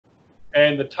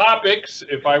And the topics,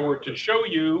 if I were to show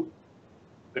you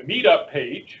the meetup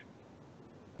page,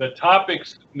 the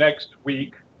topics next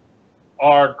week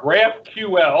are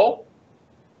GraphQL,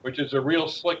 which is a real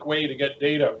slick way to get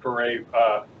data for a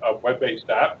web-based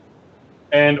app,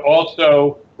 and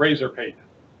also Razor Pages.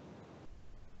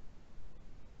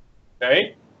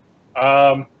 Okay.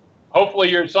 Hopefully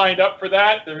you're signed up for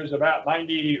that. There's about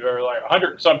 90 or like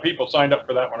 100 some people signed up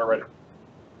for that one already.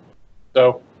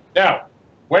 So now,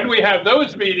 when we have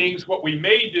those meetings, what we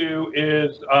may do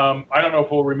is, I don't know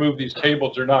if we'll remove these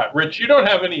tables or not. Rich, you don't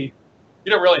really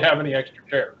have any extra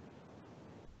chairs.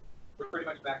 We're pretty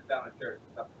much maxed out on chairs.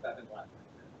 Seven left.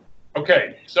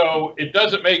 Okay, so it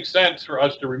doesn't make sense for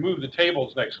us to remove the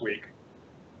tables next week.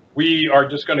 We are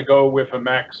just going to go with a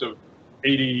max of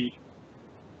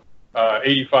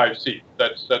 85 seats.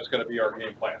 That's going to be our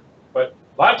game plan. But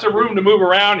lots of room to move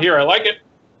around here. I like it.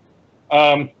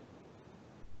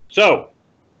 So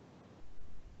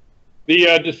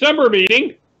the December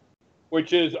meeting,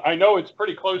 which is, I know it's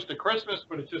pretty close to Christmas,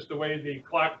 but it's just the way the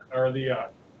clock or the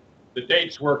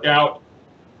dates work out.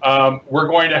 We're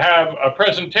going to have a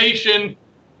presentation,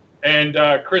 and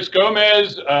Chris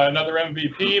Gomez, another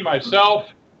MVP, myself,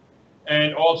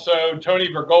 and also Tony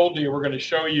Vergoldi. We're going to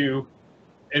show you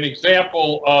an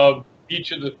example of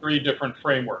each of the 3 different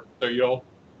frameworks. So you'll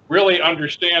really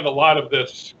understand a lot of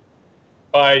this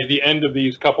by the end of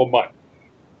these couple months.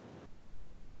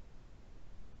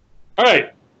 All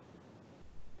right.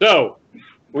 So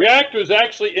React was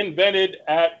actually invented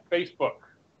at Facebook.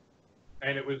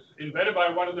 And it was invented by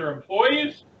one of their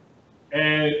employees,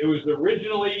 and it was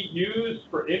originally used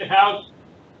for in-house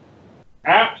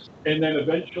apps, and then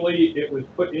eventually it was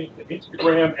put into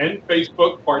Instagram and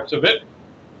Facebook, parts of it.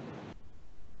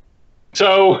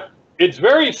 So it's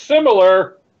very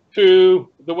similar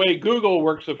to the way Google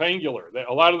works with Angular.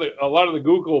 A lot of the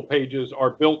Google pages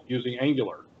are built using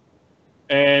Angular.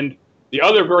 And the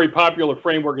other very popular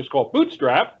framework is called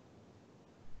Bootstrap.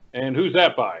 And who's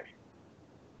that by?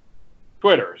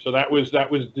 Twitter. So that was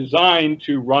designed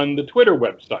to run the Twitter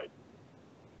website.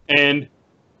 And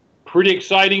pretty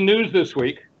exciting news this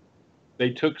week. They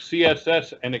took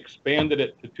CSS and expanded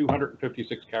it to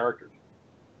 256 characters.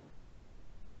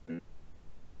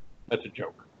 That's a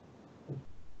joke. I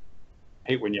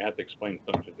hate when you have to explain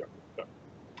such a joke. So.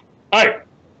 All right.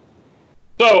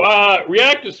 So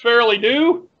React is fairly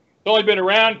new. It's only been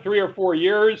around 3 or 4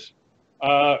 years.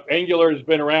 Angular has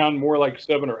been around more like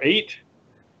 7 or 8.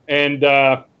 And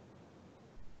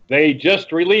they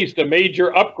just released a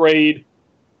major upgrade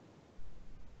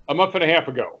a month and a half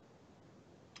ago.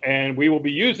 And we will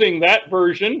be using that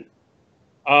version.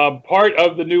 Part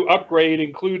of the new upgrade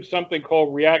includes something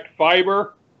called React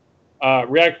Fiber.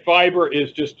 React Fiber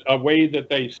is just a way that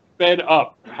they sped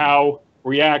up how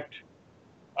React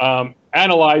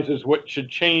analyzes what should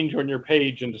change on your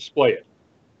page and display it.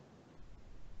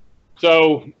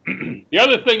 So the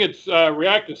other thing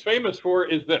React is famous for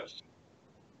is this.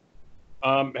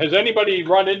 Has anybody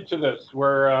run into this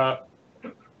where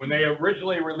when they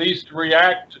originally released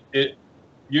React, it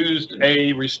used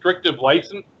a restrictive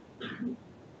license?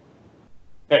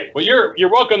 Okay, well,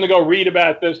 you're welcome to go read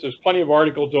about this. There's plenty of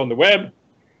articles on the web.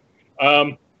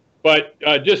 But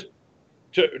just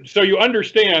so you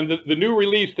understand, the new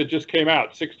release that just came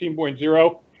out,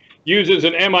 16.0, uses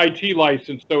an MIT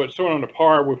license, so it's sort of on a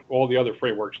par with all the other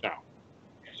frameworks now.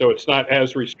 So it's not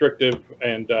as restrictive,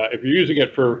 and if you're using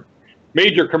it for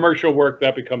major commercial work,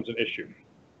 that becomes an issue.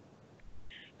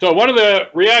 So one of the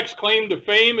React's claim to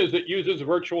fame is it uses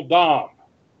virtual DOM.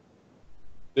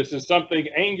 This is something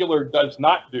Angular does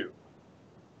not do.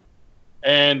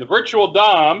 And the virtual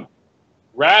DOM,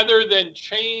 rather than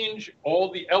change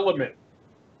all the elements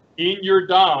in your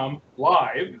DOM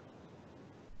live,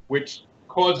 which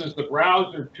causes the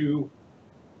browser to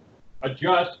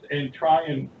adjust and try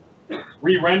and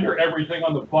re-render everything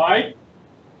on the fly,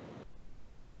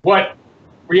 what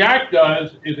React does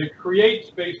is it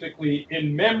creates basically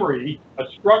in memory a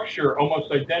structure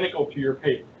almost identical to your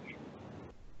page.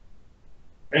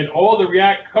 And all the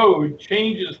React code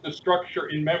changes the structure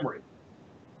in memory.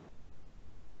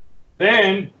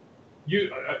 Then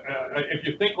if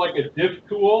you think like a diff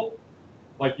tool,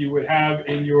 like you would have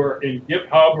in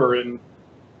GitHub or in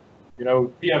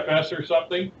TFS or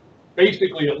something,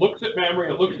 basically it looks at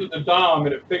memory, it looks at the DOM,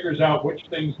 and it figures out which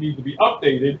things need to be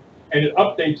updated, and it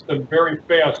updates them very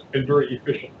fast and very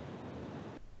efficiently.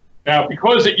 Now,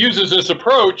 because it uses this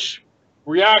approach,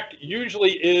 React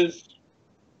usually is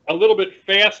a little bit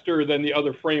faster than the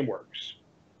other frameworks,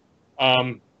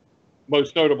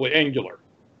 most notably Angular.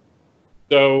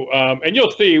 So, and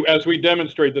you'll see as we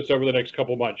demonstrate this over the next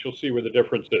couple months, you'll see where the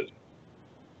difference is.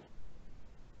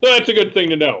 So that's a good thing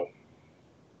to know.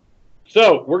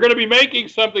 So we're going to be making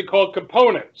something called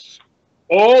components.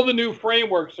 All the new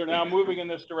frameworks are now moving in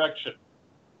this direction.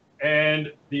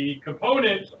 And the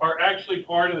components are actually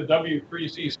part of the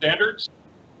W3C standards.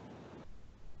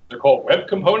 They're called web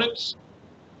components.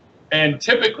 And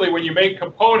typically when you make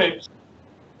components,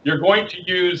 you're going to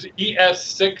use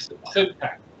ES6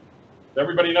 syntax. Does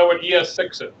everybody know what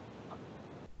ES6 is?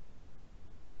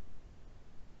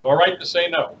 All right to say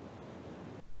no.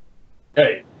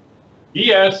 Okay.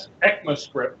 ES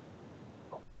ECMAScript.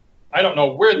 I don't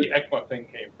know where the ECMA thing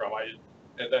came from.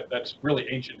 That's really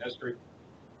ancient history.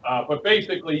 But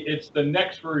basically, it's the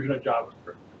next version of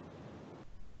JavaScript.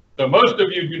 So most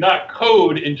of you do not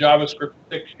code in JavaScript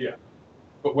 6 yet.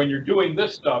 But when you're doing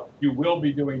this stuff, you will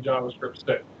be doing JavaScript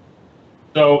 6.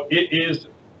 So it is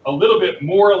a little bit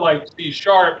more like C#.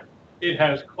 It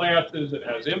has classes, it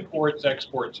has imports,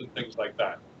 exports, and things like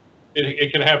that.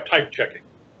 It can have type checking.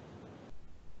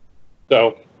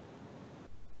 So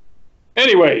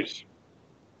anyways,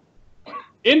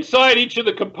 inside each of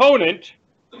the component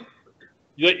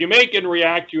that you make in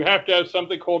React, you have to have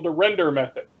something called the render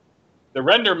method. The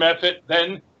render method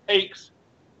then takes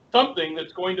something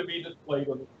that's going to be displayed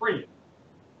on the screen.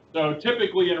 So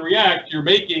typically in React, you're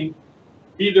making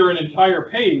either an entire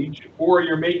page or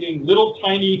you're making little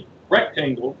tiny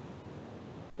rectangles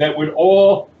that would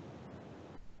all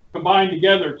combine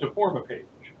together to form a page.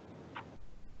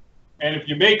 And if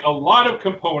you make a lot of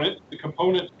components, the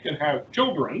components can have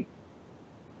children.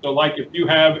 So like if you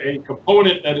have a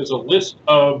component that is a list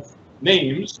of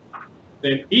names,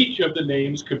 then each of the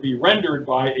names could be rendered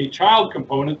by a child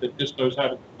component that just knows how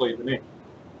to display the name.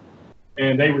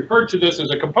 And they refer to this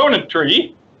as a component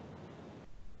tree.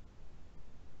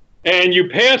 And you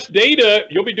pass data,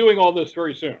 you'll be doing all this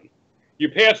very soon. You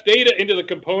pass data into the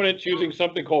components using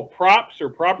something called props or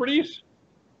properties.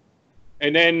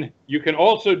 And then you can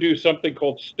also do something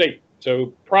called state.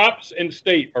 So props and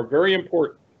state are very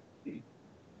important.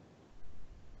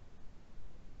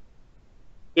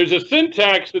 There's a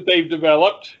syntax that they've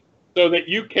developed so that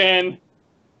you can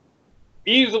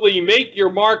easily make your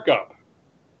markup.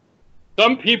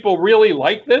 Some people really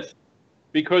like this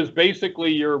because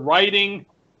basically you're writing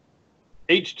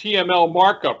HTML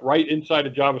markup right inside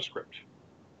of JavaScript.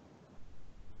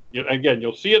 Again,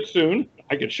 you'll see it soon.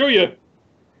 I can show you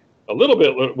a little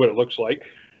bit what it looks like.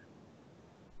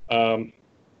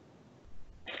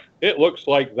 It looks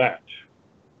like that.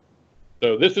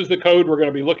 So this is the code we're going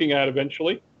to be looking at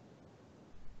eventually.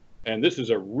 And this is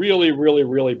a really, really,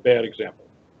 really bad example.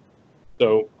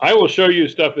 So I will show you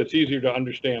stuff that's easier to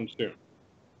understand soon.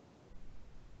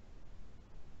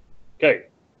 Okay.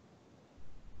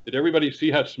 Did everybody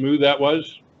see how smooth that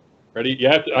was? Ready? You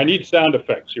have to, I need sound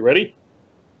effects. You ready?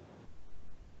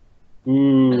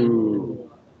 Ooh.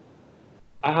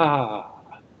 Ah.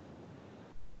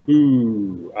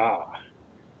 Ooh. Ah.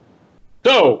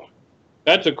 So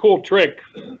that's a cool trick.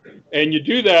 And you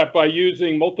do that by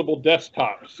using multiple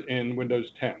desktops in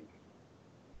Windows 10.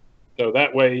 So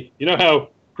that way, you know how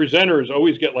presenters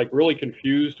always get like really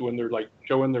confused when they're like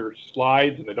showing their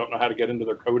slides and they don't know how to get into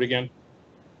their code again?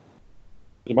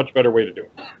 There's a much better way to do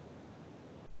it.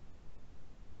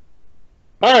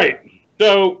 All right,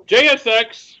 so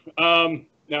JSX.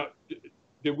 Now,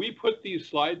 did we put these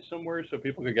slides somewhere so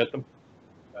people could get them?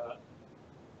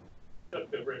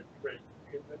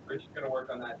 We're just going to work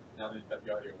on that now that you've got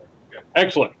the audio working. Good.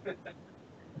 Excellent.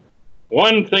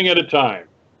 One thing at a time.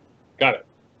 Got it.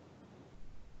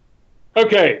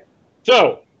 Okay,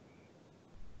 so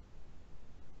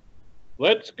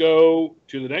let's go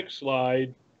to the next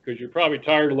slide because you're probably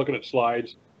tired of looking at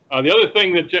slides. The other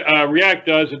thing that React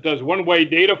does, it does one-way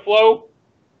data flow.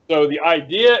 So the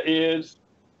idea is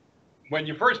when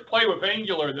you first play with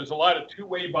Angular, there's a lot of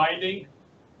two-way binding,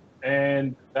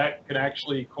 and that can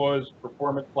actually cause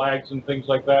performance flags and things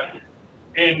like that.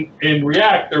 In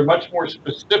React, they're much more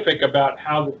specific about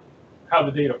how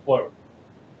the data flows.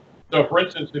 So for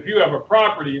instance, if you have a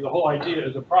property, the whole idea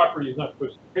is a property is not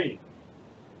supposed to change.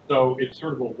 So it's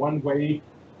sort of a one-way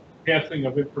passing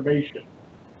of information.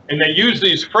 And they use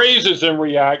these phrases in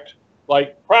React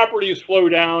like properties flow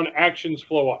down, actions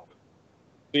flow up.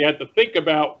 So you have to think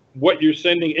about what you're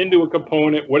sending into a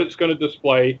component, what it's going to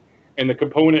display, and the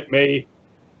component may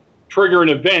trigger an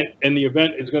event, and the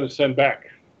event is going to send back.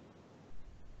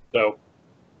 So,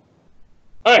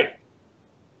 all right,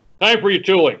 time for your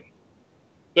tooling.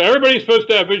 So everybody's supposed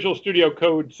to have Visual Studio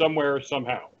Code somewhere,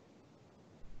 somehow.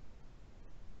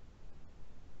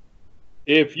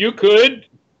 If you could,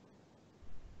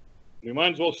 we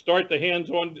might as well start the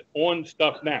hands-on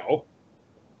stuff now.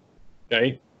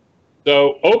 Okay,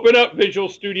 so open up Visual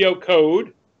Studio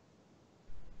Code.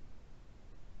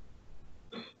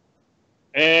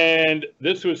 And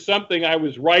this was something I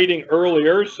was writing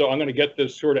earlier, so I'm going to get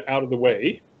this sort of out of the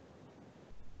way.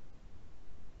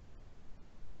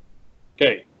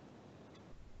 Okay.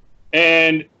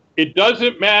 And it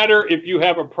doesn't matter if you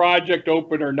have a project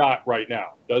open or not right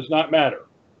now. Does not matter.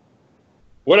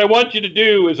 What I want you to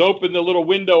do is open the little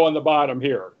window on the bottom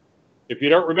here. If you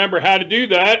don't remember how to do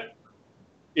that,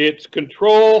 it's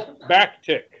Control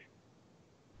backtick.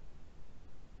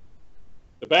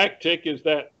 The backtick is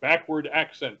that backward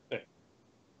accent thing.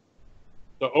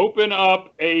 So open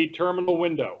up a terminal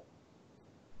window.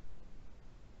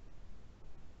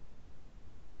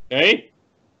 Okay?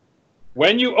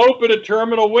 When you open a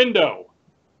terminal window,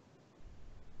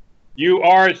 you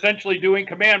are essentially doing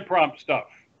command prompt stuff.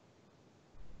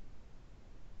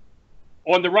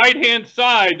 On the right-hand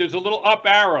side, there's a little up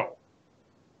arrow.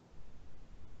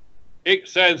 It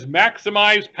says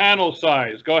maximize panel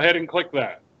size. Go ahead and click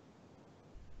that.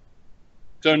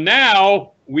 So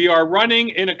now we are running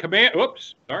in a command,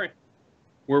 oops, sorry.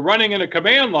 We're running in a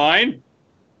command line.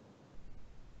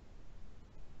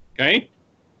 Okay.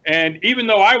 And even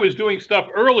though I was doing stuff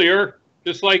earlier,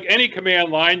 just like any command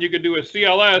line, you could do a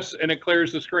CLS and it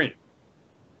clears the screen.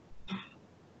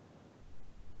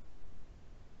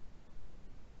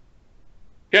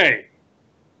 Okay.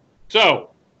 So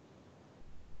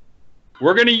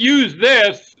we're going to use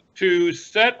this to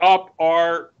set up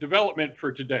our development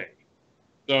for today.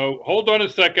 So hold on a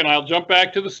second, I'll jump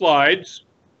back to the slides.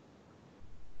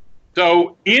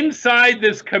 So inside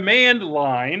this command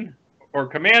line or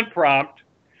command prompt,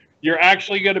 you're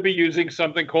actually going to be using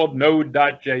something called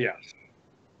node.js.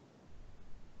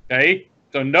 Okay,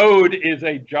 so Node is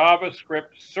a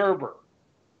JavaScript server.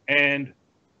 And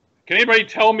can anybody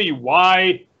tell me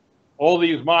why all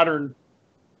these modern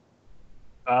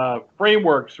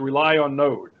frameworks rely on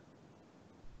Node?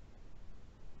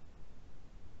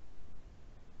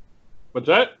 What's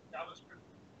that? JavaScript.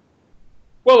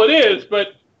 Well, it is, but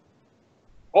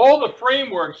all the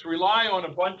frameworks rely on a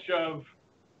bunch of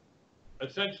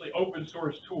essentially open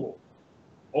source tools.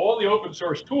 All the open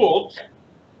source tools,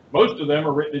 most of them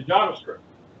are written in JavaScript.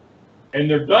 And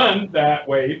they're done that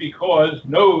way because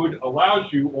Node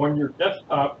allows you on your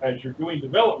desktop as you're doing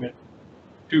development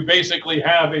to basically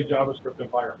have a JavaScript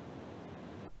environment.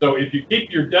 So if you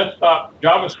keep your desktop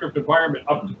JavaScript environment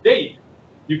up to date,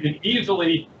 you can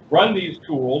easily run these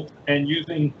tools, and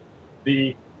using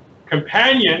the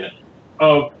companion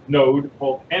of Node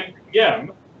called NPM,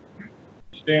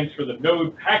 which stands for the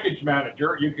Node Package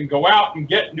Manager, you can go out and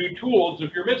get new tools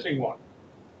if you're missing one.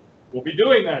 We'll be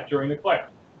doing that during the class.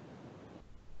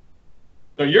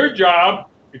 So your job,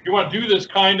 if you want to do this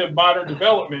kind of modern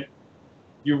development,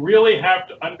 you really have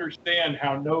to understand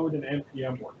how Node and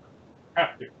NPM work.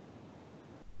 Have to.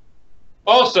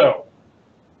 Also,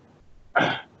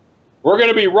 we're going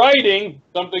to be writing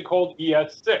something called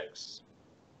ES6,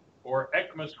 or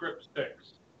ECMAScript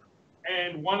 6,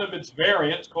 and one of its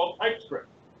variants called TypeScript.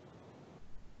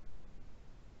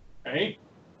 Okay?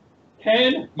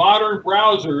 10 modern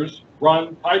browsers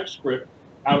run TypeScript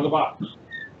out of the box.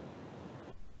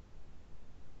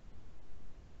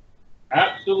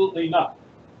 Absolutely not.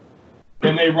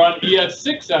 Can they run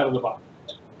ES6 out of the box?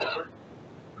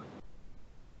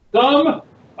 Some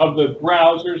of the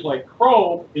browsers, like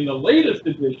Chrome, in the latest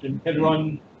edition, can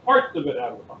run parts of it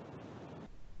out of the box.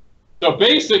 So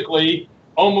basically,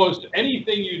 almost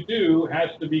anything you do has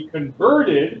to be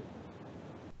converted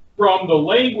from the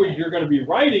language you're going to be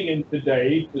writing in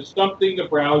today to something the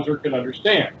browser can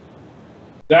understand.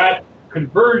 That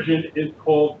conversion is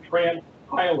called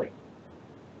transpiling.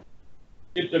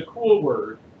 It's a cool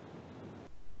word.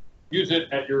 Use it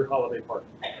at your holiday party.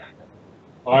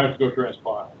 Oh, I have to go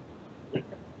transpile.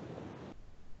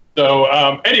 So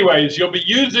anyways, you'll be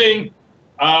using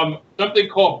something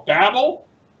called Babel,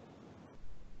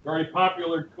 very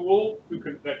popular tool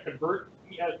that converts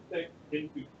ES6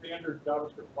 into standard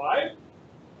JavaScript 5,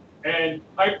 and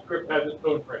TypeScript has its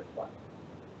own transpile.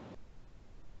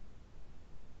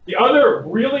 The other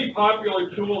really popular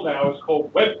tool now is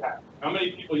called Webpack. How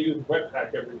many people use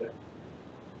Webpack every day?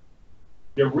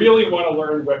 You really want to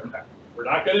learn Webpack. We're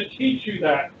not going to teach you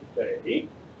that today,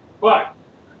 but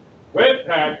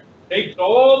Webpack takes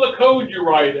all the code you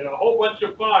write in a whole bunch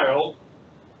of files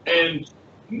and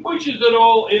mushes it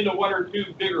all into one or two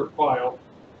bigger files,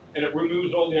 and it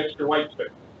removes all the extra white space.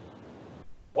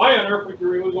 Why on earth would you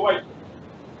remove the white space?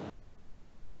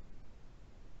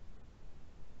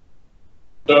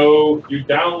 So you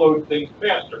download things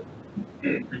faster,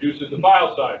 reduces the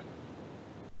file size.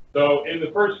 So in the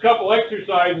first couple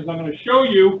exercises, I'm going to show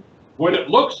you what it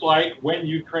looks like when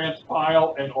you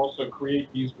transpile and also create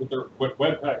these with what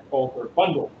Webpack calls their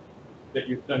bundles. that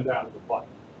you send down to the client.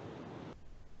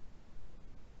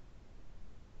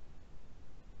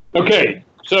 Okay,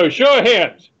 so show of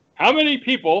hands. How many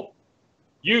people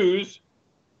use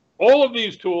all of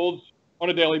these tools on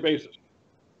a daily basis?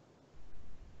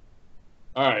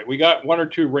 All right, we got one or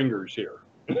two ringers here.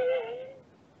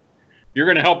 You're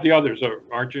going to help the others,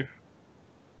 aren't you?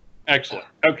 Excellent.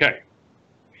 Okay.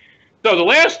 So the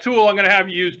last tool I'm going to have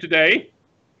you use today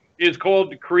is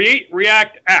called Create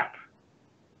React App.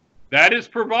 That is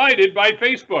provided by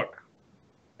Facebook.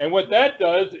 And what that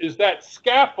does is that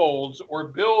scaffolds or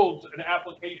builds an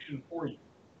application for you.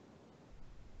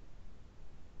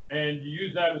 And you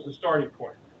use that as a starting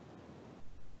point.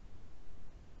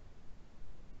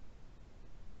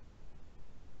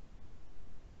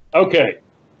 Okay.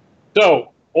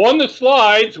 So on the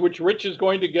slides, which Rich is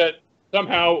going to get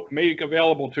somehow make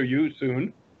available to you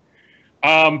soon,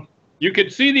 you can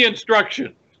see the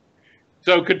instructions.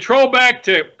 So Control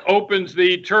Backtick opens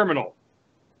the terminal.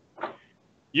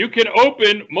 You can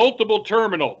open multiple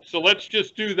terminals. So let's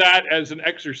just do that as an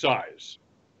exercise.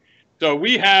 So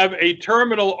we have a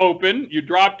terminal open. You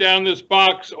drop down this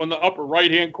box on the upper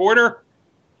right-hand corner.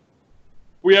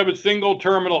 We have a single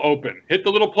terminal open. Hit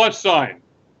the little plus sign.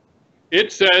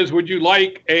 It says, would you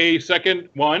like a second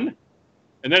one?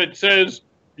 And then it says,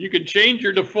 you can change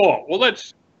your default. Well,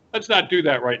 let's not do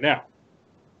that right now.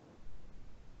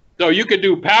 So you could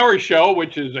do PowerShell,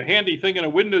 which is a handy thing in a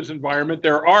Windows environment.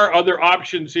 There are other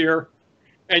options here,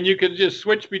 and you can just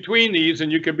switch between these,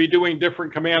 and you could be doing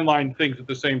different command line things at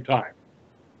the same time.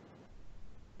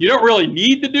 You don't really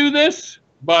need to do this,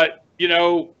 but, you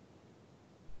know,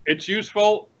 it's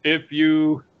useful if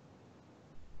you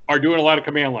are doing a lot of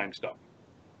command line stuff.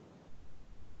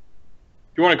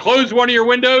 If you want to close one of your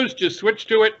windows, just switch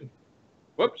to it.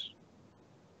 Whoops.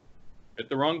 Hit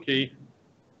the wrong key.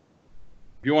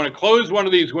 If you want to close one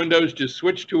of these windows, just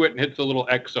switch to it and hit the little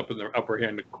X up in the upper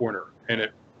hand corner, and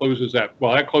it closes that.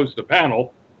 Well, that closed the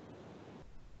panel.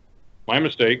 My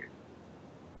mistake.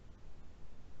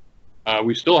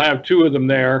 We still have two of them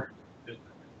there.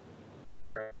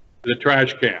 The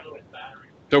trash can.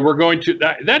 So we're going to,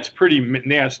 that's pretty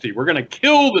nasty. We're going to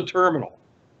kill the terminal.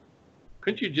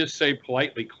 Couldn't you just say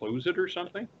politely close it or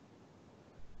something?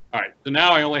 All right, so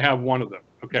now I only have one of them.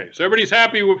 Okay, so everybody's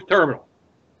happy with terminal.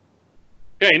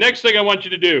 Okay, next thing I want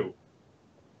you to do,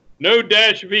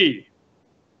 Node-V.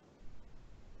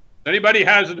 Anybody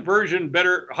has a version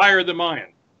higher than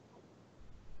mine?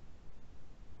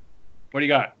 What do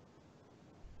you got?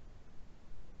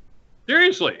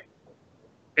 Seriously?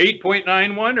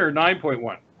 8.91 or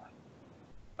 9.1?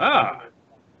 Ah.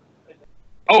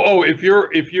 Oh, if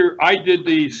you're, I did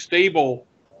the stable,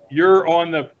 you're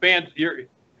on the fancy,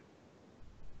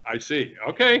 I see.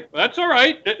 Okay, that's all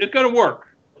right. It's going to work.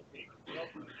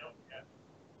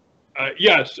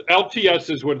 Yes, LTS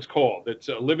is what it's called. It's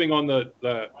living on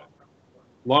the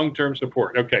long-term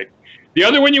support. Okay. The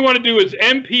other one you want to do is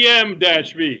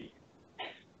npm-v.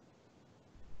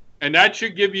 And that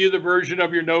should give you the version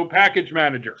of your Node package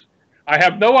manager. I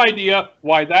have no idea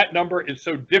why that number is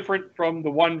so different from the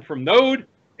one from Node.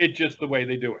 It's just the way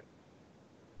they do it.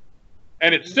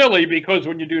 And it's silly because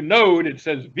when you do Node, it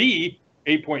says V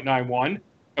 8.91.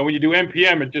 And when you do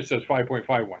npm, it just says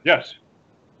 5.51. Yes?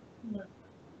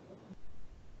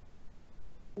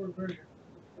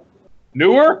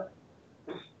 Newer?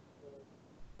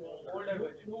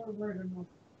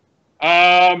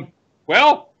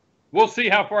 Well, we'll see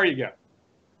how far you get.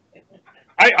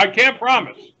 I can't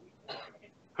promise.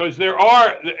 Because there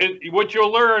are, what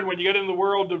you'll learn when you get in the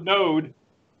world of Node,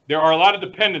 there are a lot of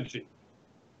dependencies.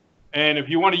 And if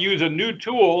you want to use a new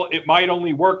tool, it might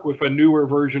only work with a newer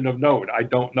version of Node. I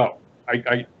don't know.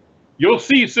 You'll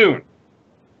see soon.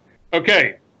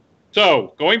 Okay.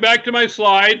 So, going back to my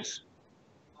slides,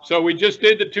 so we just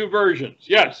did the two versions.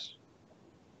 Yes?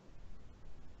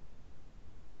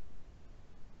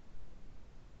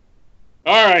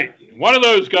 All right, one of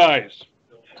those guys.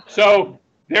 So,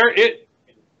 there it...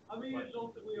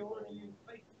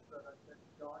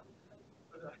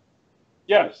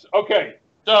 Yes, okay.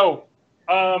 So,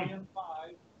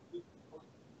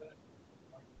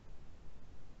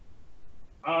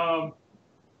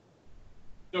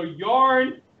 so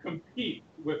Yarn competes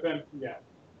with npm,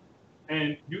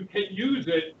 and you can use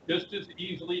it just as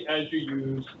easily as you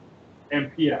use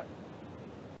npm.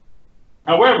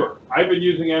 However, I've been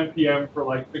using npm for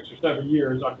like 6 or 7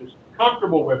 years. I'm just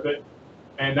comfortable with it,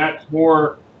 and that's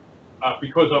more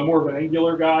because I'm more of an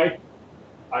Angular guy.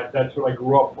 That's what I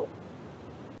grew up with.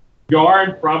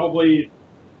 Yarn, probably,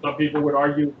 some people would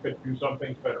argue, could do some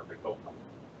things better.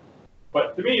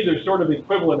 But to me, they're sort of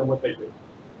equivalent in what they do.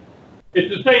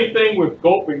 It's the same thing with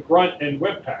Gulp and Grunt and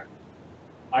Webpack.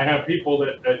 I have people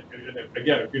that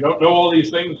again, if you don't know all these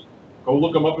things, go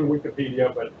look them up in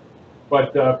Wikipedia.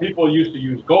 But people used to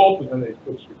use Gulp, and then they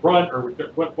switched to Grunt, or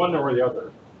one or the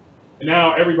other. And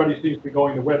now everybody seems to be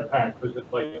going to Webpack because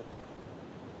it's like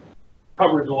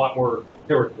covers a lot more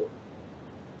territory.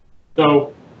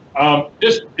 So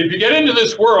just if you get into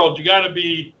this world, you got to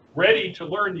be ready to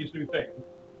learn these new things.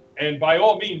 And by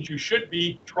all means, you should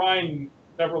be trying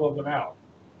several of them out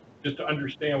just to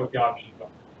understand what the options are.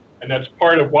 And that's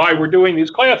part of why we're doing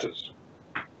these classes.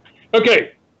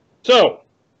 Okay, so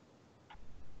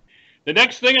the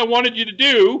next thing I wanted you to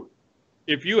do,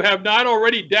 if you have not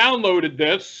already downloaded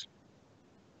this,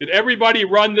 did everybody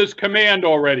run this command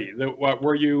already?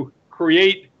 Where you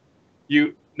create,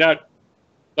 now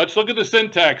let's look at the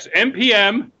syntax.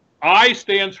 NPM, I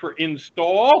stands for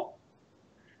install.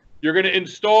 You're going to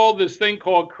install this thing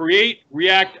called create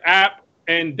React app,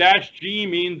 and -G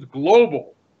means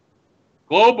global.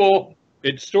 Global,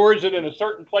 it stores it in a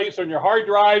certain place on your hard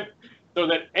drive so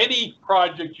that any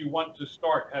project you want to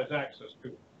start has access to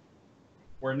it.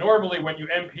 Where normally when you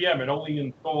NPM, it only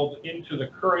installs into the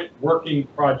current working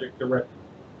project directory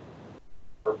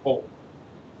or folder.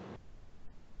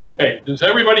 Okay, does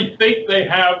everybody think they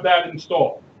have that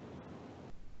installed?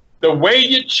 The way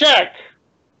you check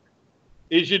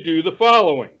is you do the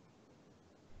following.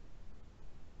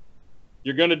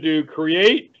 You're going to do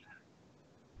create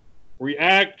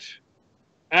React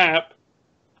app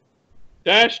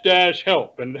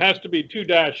 --help, and it has to be 2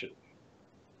 dashes.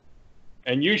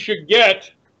 And you should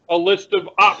get a list of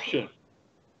options.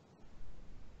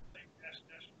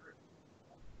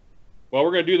 Well,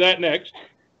 we're going to do that next.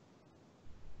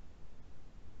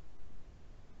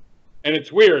 And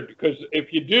it's weird because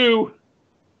if you do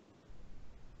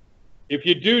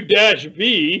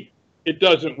 -V, it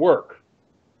doesn't work.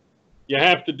 You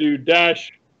have to do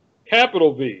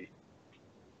 -V.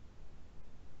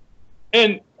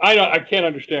 And I can't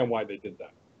understand why they did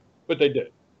that, but they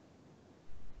did.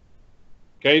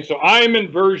 Okay, so I'm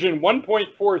in version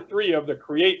 1.43 of the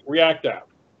Create React app.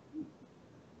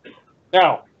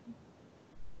 Now,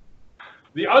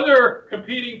 the other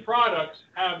competing products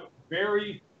have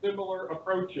very similar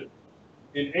approaches.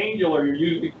 In Angular, you're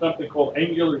using something called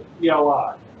Angular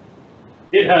CLI.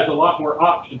 It has a lot more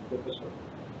options than this one.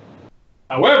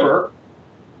 However,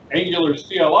 Angular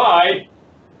CLI,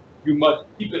 you must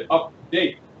keep it up to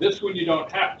date. This one you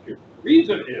don't have to. The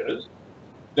reason is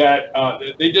that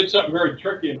they did something very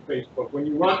tricky in Facebook. When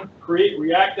you run Create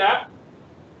React app,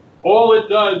 all it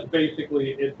does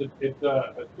basically is it's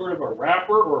a sort of a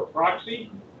wrapper or a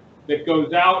proxy that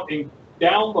goes out and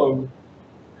downloads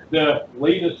the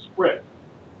latest script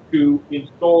to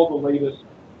install the latest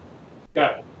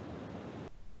scaffold.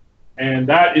 And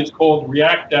that is called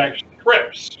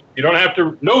React-scripts. You don't have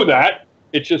to know that.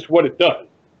 It's just what it does.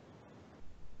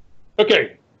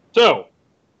 Okay, so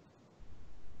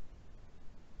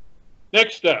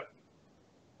next step.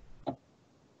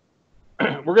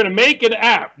 We're going to make an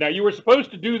app. Now, you were supposed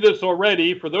to do this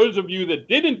already. For those of you that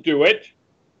didn't do it,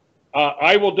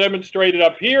 I will demonstrate it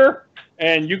up here,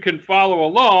 and you can follow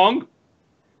along.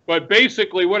 But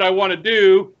basically, what I want to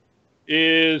do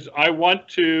is I want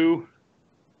to,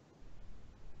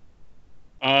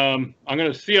 I'm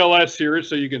going to CLS here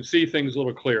so you can see things a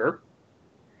little clearer.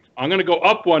 I'm going to go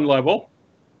up one level,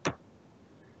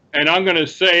 and I'm going to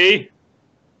say,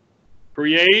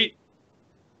 create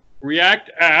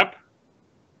React app,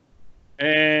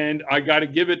 and I got to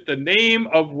give it the name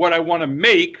of what I want to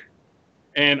make,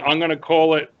 and I'm going to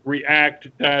call it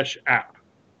React-app.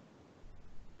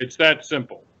 It's that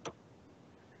simple.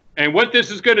 And what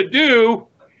this is going to do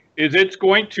is it's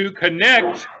going to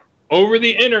connect over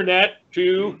the internet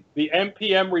to the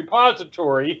NPM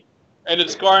repository, and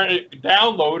it's going to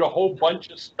download a whole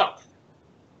bunch of stuff.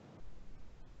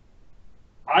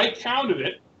 I counted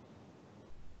it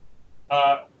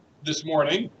this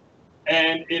morning,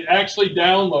 and it actually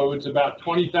downloads about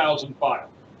 20,000 files.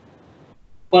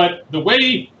 But the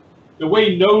way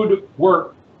Node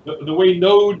works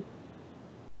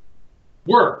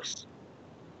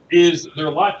is there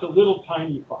are lots of little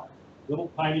tiny files, little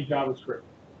tiny JavaScript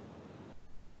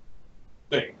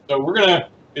things. So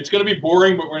it's gonna be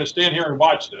boring, but we're gonna stand here and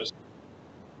watch this.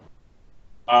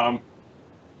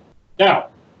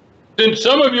 Now, since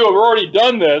some of you have already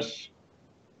done this,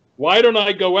 why don't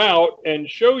I go out and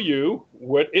show you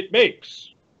what it makes?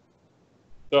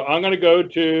 So I'm going to go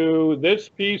to this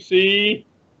PC,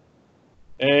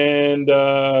 and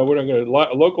what I'm going to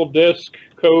local disk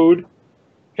code.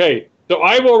 Okay, so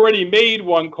I've already made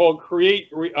one called Create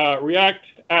React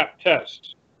App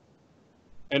Test.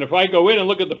 And if I go in and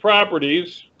look at the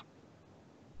properties,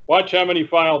 watch how many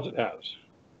files it has.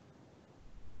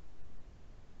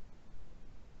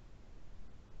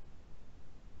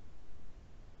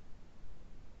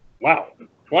 Wow,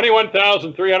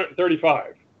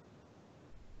 21,335.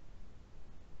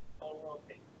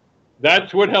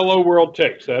 That's what Hello World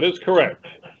takes. That is correct.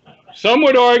 Some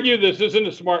would argue this isn't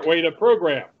a smart way to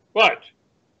program, but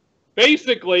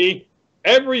basically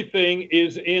everything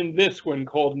is in this one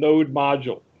called node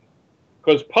module,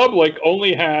 because public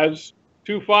only has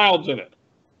 2 files in it.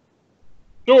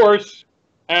 Source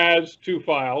has 2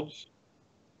 files,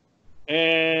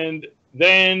 and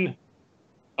then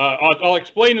I'll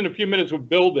explain in a few minutes what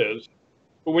build is.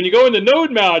 But when you go into node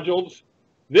modules,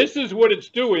 this is what it's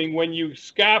doing when you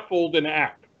scaffold an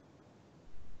app.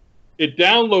 It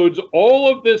downloads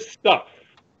all of this stuff.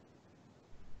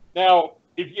 Now,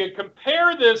 if you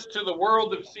compare this to the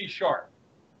world of C#,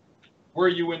 where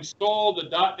you install the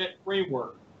 .NET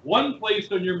framework one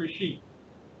place on your machine,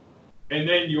 and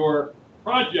then your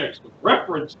projects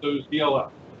reference those DLLs,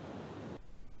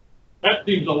 that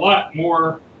seems a lot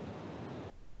more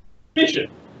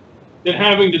efficient than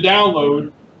having to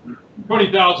download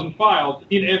 20,000 files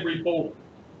in every folder,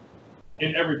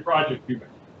 in every project you make.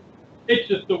 It's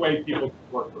just the way people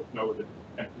work with Node.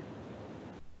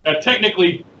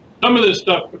 Technically, some of this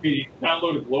stuff could be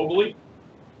downloaded globally,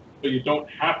 so you don't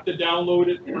have to download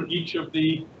it for each of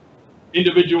the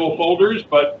individual folders,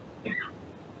 but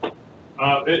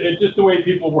it's just the way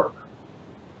people work.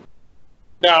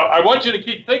 Now, I want you to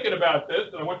keep thinking about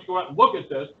this, and I want you to go out and look at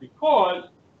this, because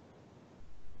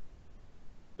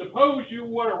suppose you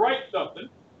want to write something,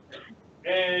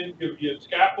 and you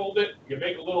scaffold it, you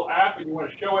make a little app, and you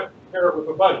want to show it, share it with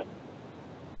a buddy.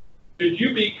 Should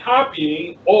you be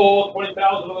copying all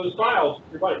 20,000 of those files to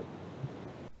your buddy?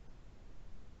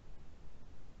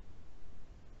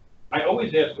 I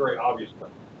always ask very obvious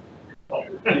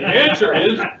questions. The answer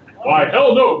is, why,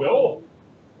 hell no, Bill.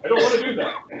 I don't want to do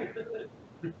that.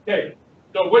 Okay,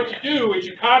 so what you do is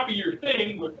you copy your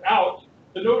thing without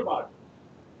the node module.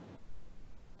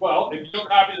 Well, if you don't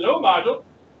copy the node module,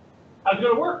 how's it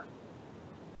going to work?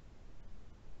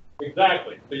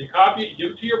 Exactly. So you copy it,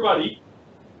 give it to your buddy,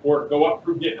 or go up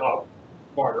through GitHub,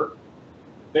 smarter.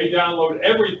 They download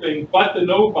everything but the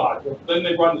node module. Then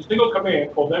they run a single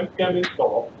command called npm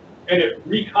install, and it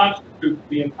reconstitutes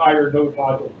the entire node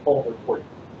module folder for you.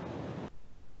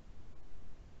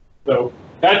 So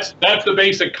that's the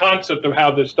basic concept of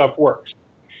how this stuff works.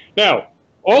 Now,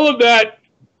 all of that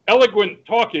eloquent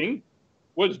talking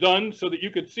was done so that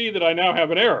you could see that I now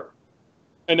have an error,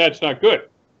 and that's not good.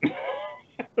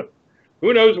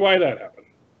 Who knows why that happened?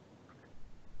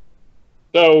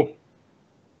 So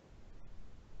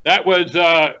that was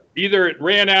either it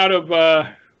ran out of,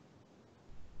 I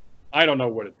don't know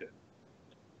what it did.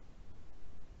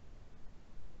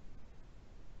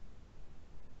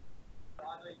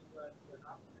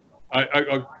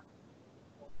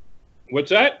 What's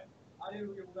that?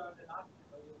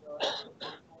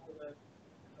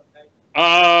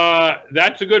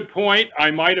 That's a good point.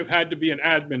 I might have had to be an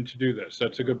admin to do this.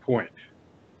 That's a good point.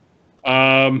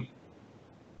 Got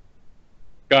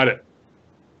it.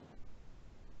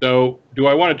 So do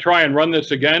I want to try and run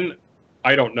this again?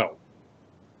 I don't know.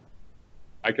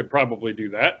 I could probably do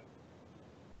that.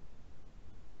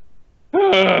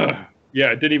 Yeah,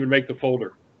 it didn't even make the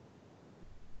folder.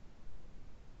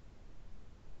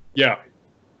 Yeah,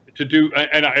 to do,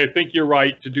 and I think you're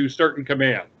right, to do certain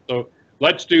commands. So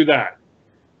let's do that.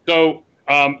 So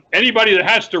anybody that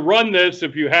has to run this,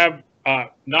 if you have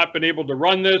not been able to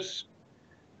run this,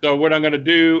 so what I'm going to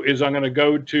do is I'm going to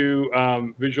go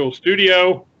to Visual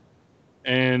Studio,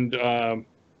 and I'm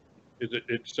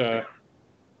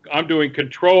doing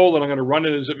Control, and I'm going to run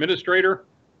it as administrator.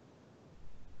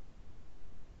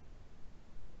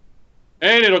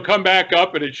 And it'll come back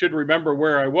up, and it should remember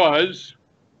where I was.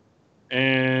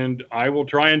 And I will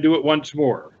try and do it once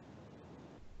more.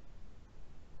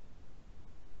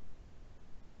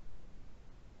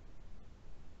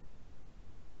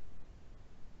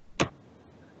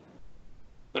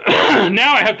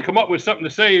 Now I have to come up with something to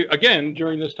say again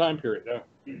during this time period.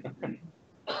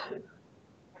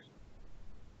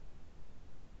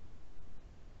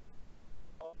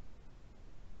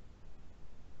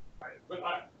 But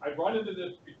I've run into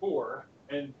this before,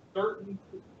 and certain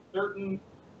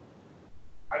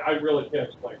I really can't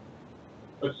explain.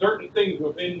 But certain things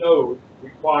within Node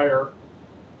require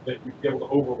that you be able to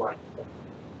override stuff.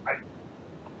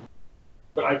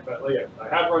 But I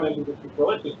have run into this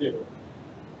before. Let's just give it.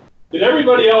 Did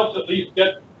everybody else at least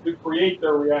get to create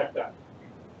their React app?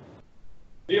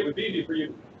 See, it was easy for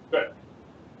you. Good.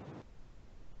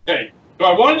 Okay, so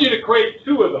I wanted you to create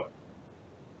 2 of them.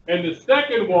 And the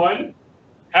second one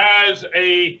has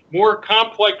a more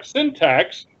complex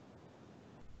syntax.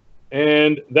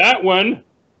 And that one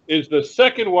is the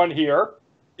second one here.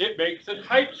 it makes a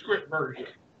TypeScript version.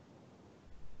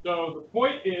 So the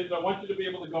point is, I want you to be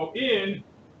able to go in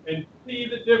and see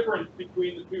the difference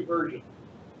between the two versions.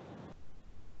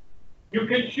 You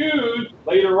can choose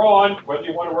later on whether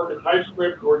you want to work in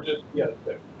TypeScript or just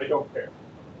ES6. I don't care.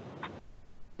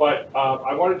 But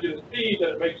I wanted you to see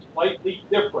that it makes slightly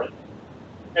different.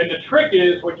 And the trick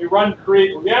is, when you run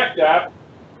Create React App,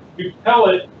 you tell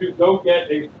it to go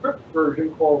get a script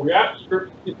version called React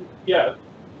Script CSS,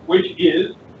 which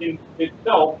is in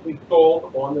itself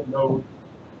installed on the Node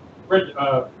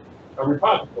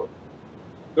repository.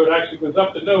 So it actually goes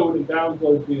up the node and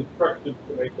downloads the instructions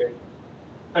to make a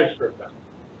TypeScript app.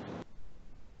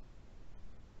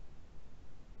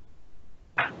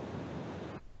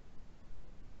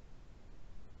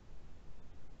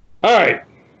 All right.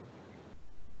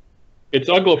 It's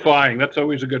uglifying. That's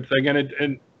always a good thing.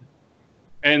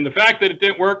 And the fact that it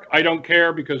didn't work, I don't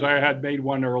care, because I had made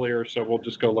one earlier, so we'll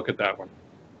just go look at that one.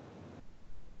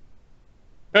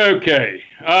 Okay.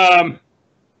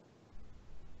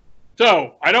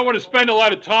 So I don't want to spend a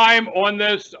lot of time on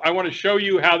this. I want to show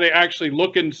you how they actually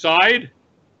look inside.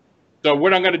 So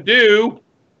what I'm going to do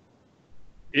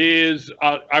is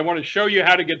I want to show you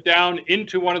how to get down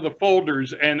into one of the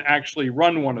folders and actually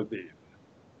run one of these.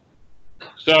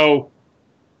 So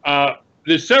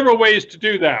there's several ways to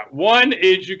do that. One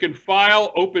is you can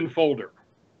file open folder.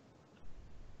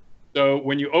 So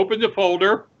when you open the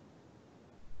folder,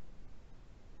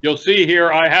 you'll see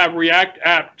here I have React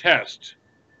App Test.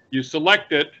 You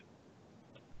select it,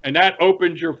 and that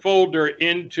opens your folder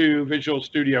into Visual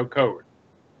Studio Code.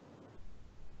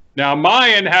 Now,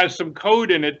 mine has some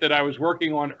code in it that I was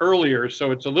working on earlier,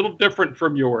 so it's a little different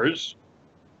from yours.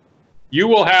 You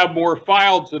will have more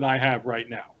files than I have right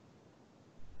now.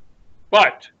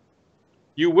 But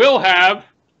you will have,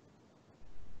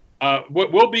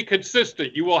 what will be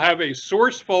consistent, you will have a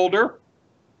source folder.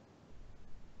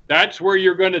 That's where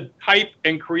you're going to type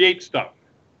and create stuff.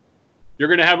 You're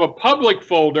going to have a public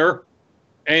folder,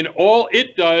 and all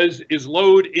it does is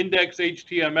load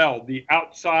index.html, the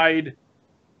outside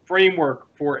framework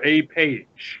for a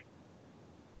page.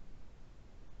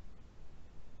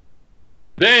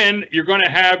 Then you're going to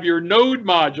have your node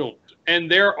modules, and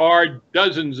there are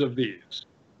dozens of these.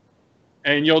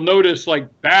 And you'll notice, like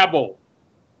Babel,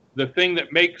 the thing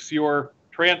that makes your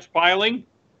transpiling,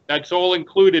 that's all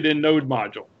included in node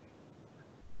module.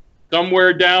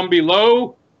 Somewhere down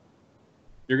below,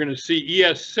 you're going to see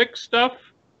ES6 stuff,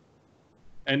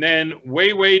 and then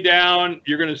way, way down,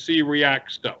 you're going to see React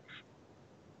stuff.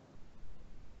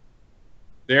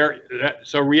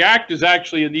 So React is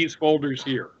actually in these folders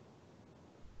here.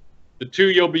 The two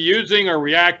you'll be using are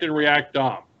React and React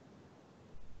DOM.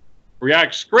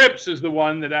 React Scripts is the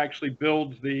one that actually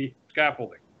builds the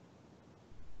scaffolding.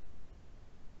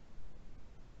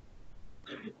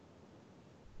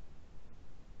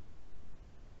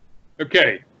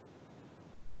 Okay.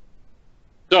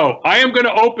 So I am going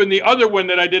to open the other one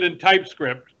that I did in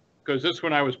TypeScript, because this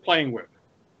one I was playing with.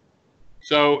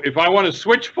 So if I want to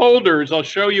switch folders, I'll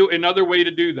show you another way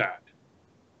to do that.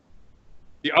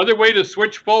 The other way to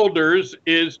switch folders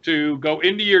is to go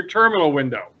into your terminal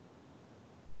window.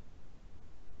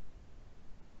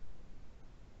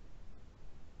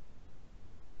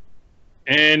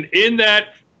 And in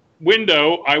that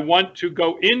window, I want to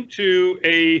go into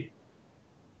a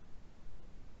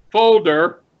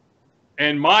folder.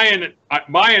 And mine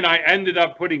I ended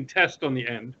up putting test on the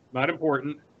end. Not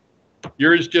important.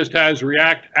 Yours just has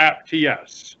React App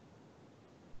TS.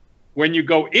 When you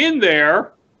go in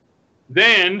there,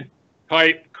 then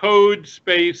type code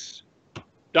space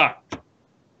dot.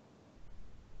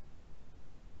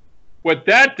 What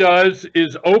that does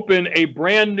is open a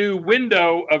brand new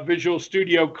window of Visual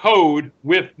Studio Code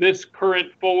with this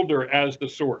current folder as the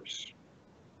source.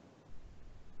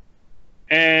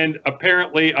 And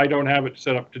apparently, I don't have it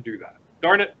set up to do that.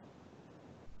 Darn it.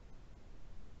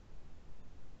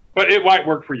 But it might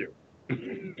work for you.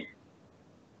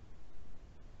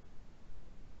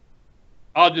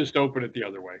 I'll just open it the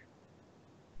other way.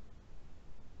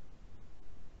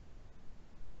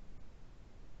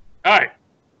 All right.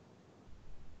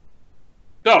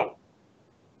 So,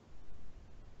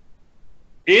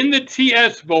 in the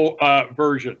TS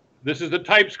version, this is the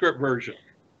TypeScript version.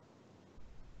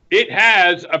 It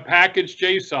has a package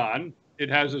JSON, it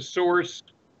has a source,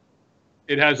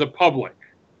 it has a public.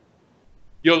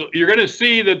 You're going to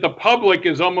see that the public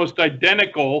is almost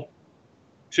identical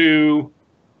to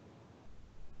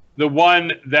the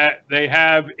one that they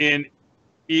have in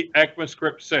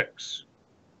ECMAScript 6.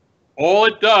 All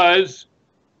it does,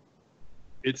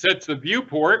 it sets the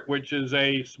viewport, which is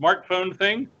a smartphone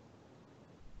thing,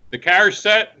 the char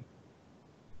set,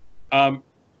 How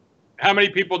many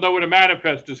people know what a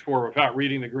manifest is for without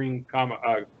reading the green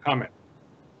comment?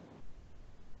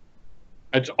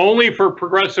 It's only for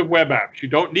progressive web apps. You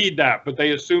don't need that, but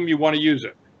they assume you want to use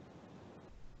it.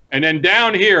 And then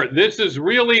down here, this is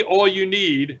really all you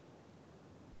need.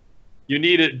 You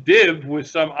need a div with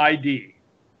some ID.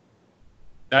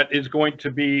 That is going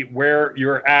to be where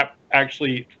your app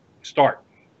actually starts.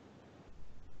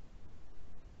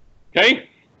 Okay?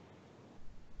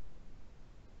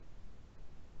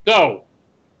 So,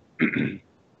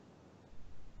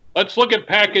 let's look at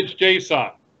package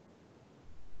JSON.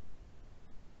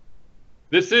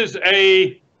 This is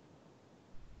a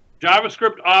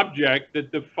JavaScript object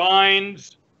that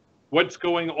defines what's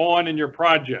going on in your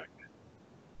project.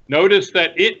 Notice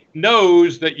that it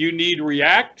knows that you need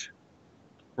React,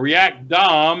 React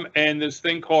DOM, and this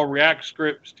thing called React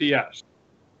Scripts TS.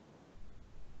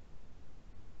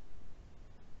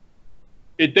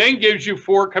 It then gives you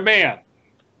 4 commands.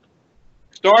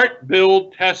 Start,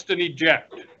 build, test, and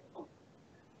eject.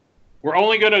 We're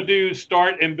only going to do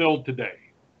start and build today.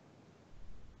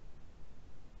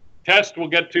 Test we'll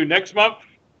get to next month.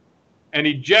 And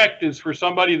eject is for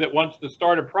somebody that wants to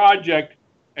start a project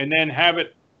and then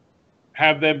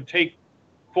have them take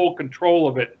full control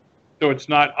of it, so it's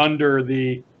not under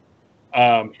the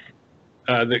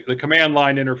command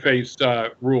line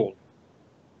interface rule.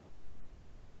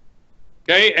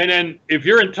 Okay, and then if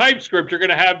you're in TypeScript, you're going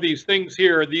to have these things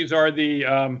here. These are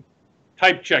the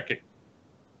type checking.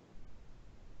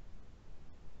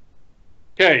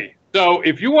 Okay, so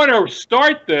if you want to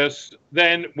start this,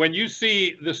 then when you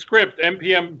see the script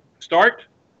npm start,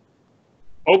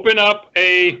 open up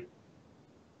a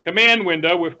command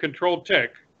window with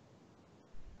Control-Tick,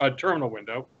 a terminal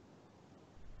window,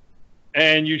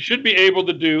 and you should be able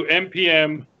to do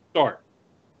npm start.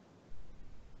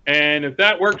 And if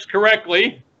that works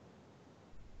correctly,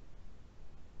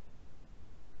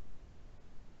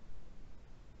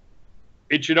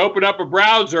 it should open up a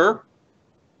browser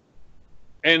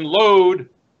and load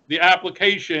the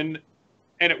application,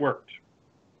 and it worked.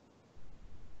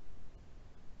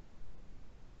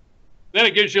 Then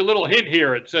it gives you a little hint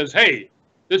here. It says, hey,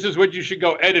 this is what you should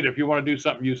go edit if you want to do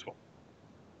something useful.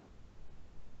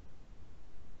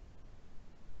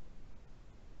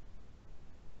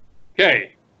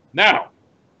 Okay, now,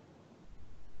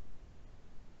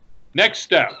 next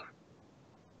step.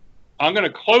 I'm going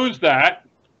to close that.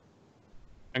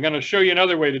 I'm going to show you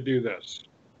another way to do this.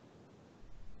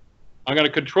 I'm going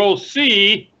to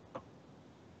Control-C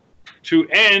to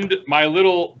end my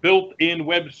little built-in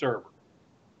web server.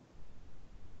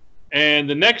 And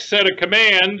the next set of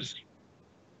commands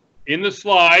in the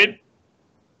slide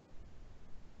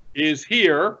is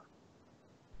here.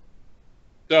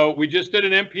 So we just did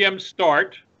an npm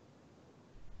start.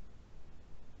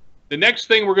 The next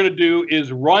thing we're going to do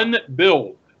is run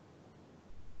build.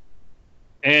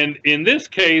 And in this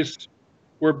case,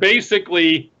 we're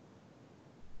basically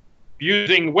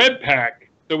using Webpack.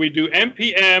 So we do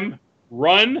npm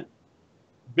run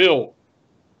build.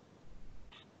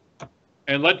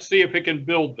 And let's see if it can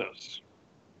build this.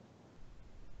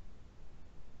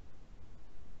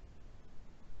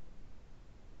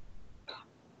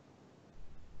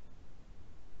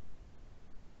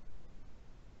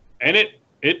 And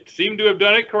it seemed to have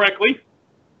done it correctly.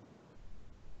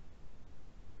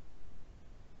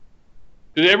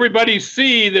 Did everybody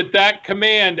see that that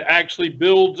command actually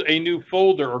builds a new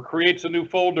folder or creates a new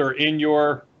folder in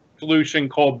your solution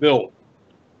called build?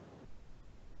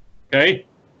 Okay.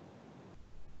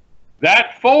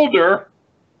 That folder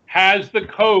has the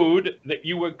code that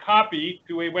you would copy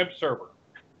to a web server.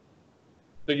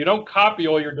 So you don't copy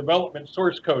all your development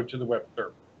source code to the web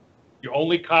server. You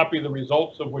only copy the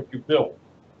results of what you build.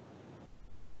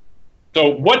 So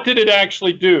what did it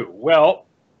actually do? Well,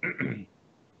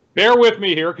 bear with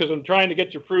me here because I'm trying to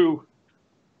get you through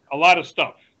a lot of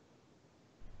stuff.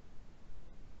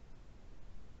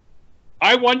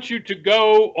 I want you to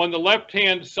go on the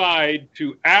left-hand side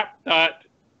to app.tsx.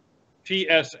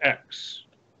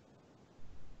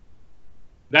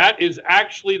 That is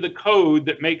actually the code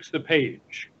that makes the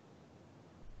page.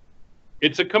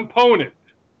 It's a component.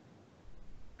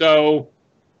 So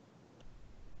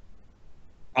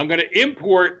I'm going to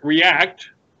import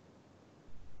React,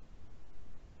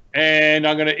 and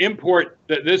I'm going to import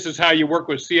that. This is how you work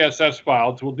with CSS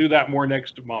files. We'll do that more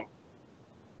next month.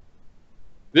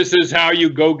 This is how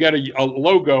you go get a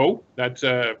logo. That's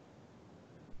a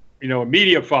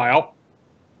media file.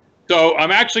 So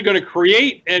I'm actually going to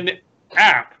create an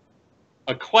app,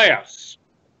 a class,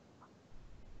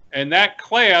 and that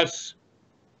class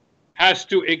has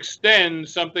to extend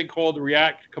something called the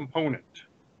React component.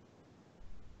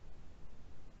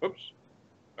 Oops.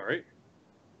 All right.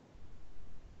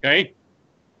 Okay.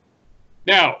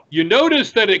 Now, you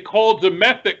notice that it calls a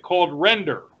method called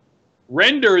render.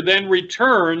 Render then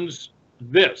returns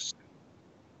this.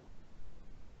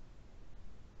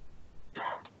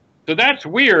 So that's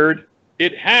weird.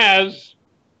 It has,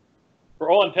 for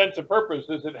all intents and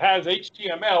purposes, it has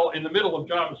HTML in the middle of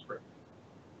JavaScript.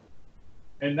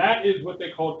 And that is what they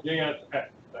call JSX.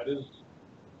 That is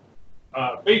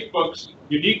Facebook's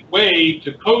unique way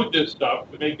to code this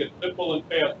stuff to make it simple and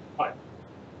fast to type.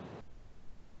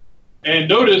 And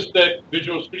notice that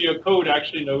Visual Studio Code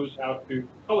actually knows how to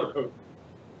color code.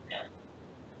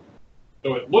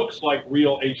 So it looks like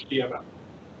real HTML.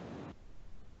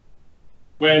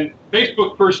 When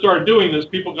Facebook first started doing this,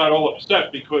 people got all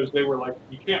upset because they were like,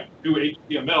 you can't do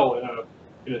HTML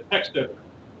in a text editor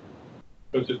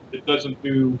because it doesn't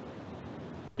do,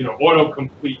 you know,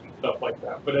 autocomplete and stuff like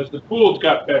that. But as the tools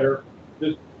got better,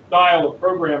 this style of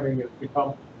programming has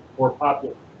become more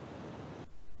popular.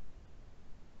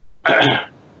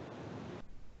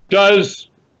 Does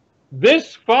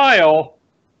this file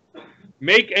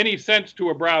make any sense to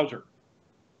a browser?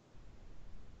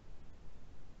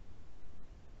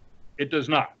 It does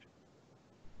not.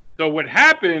 So what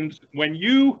happens when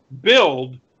you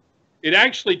build, it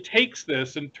actually takes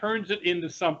this and turns it into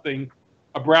something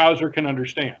a browser can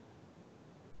understand.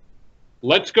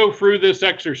 Let's go through this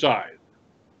exercise.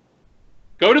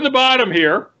 Go to the bottom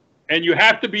here, and you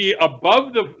have to be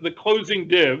above the closing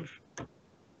div.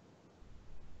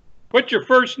 Put your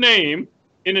first name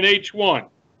in an H1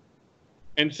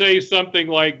 and say something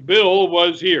like, Bill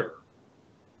was here.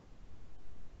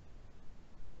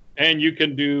 And you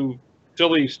can do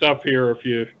silly stuff here if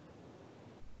you,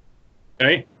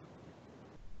 okay?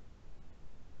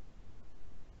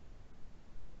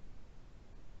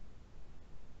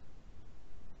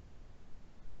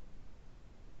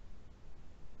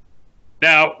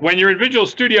 Now, when you're in Visual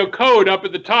Studio Code, up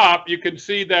at the top, you can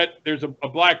see that there's a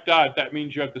black dot. That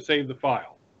means you have to save the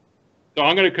file. So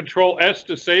I'm going to Control S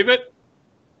to save it.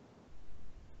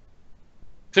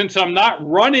 Since I'm not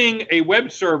running a web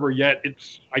server yet,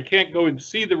 I can't go and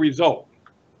see the result.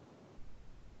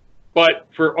 But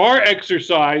for our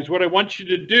exercise, what I want you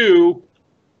to do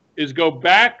is go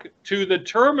back to the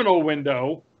terminal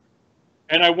window,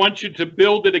 and I want you to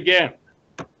build it again.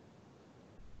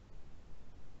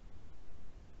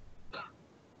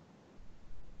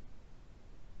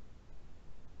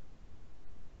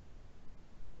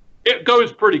 It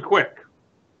goes pretty quick.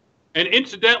 And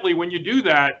incidentally, when you do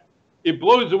that, it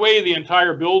blows away the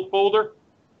entire build folder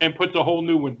and puts a whole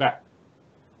new one back.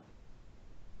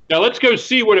 Now let's go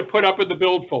see what it put up in the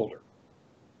build folder.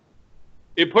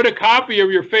 It put a copy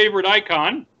of your favorite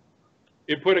icon.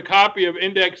 It put a copy of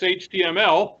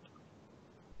index.html.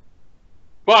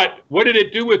 But what did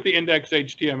it do with the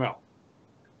index.html?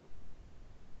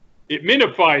 It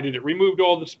minified it. It removed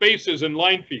all the spaces and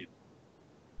line feeds.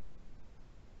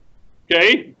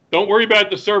 Okay, don't worry about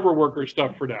the server worker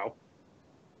stuff for now.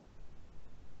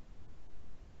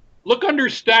 Look under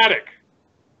static.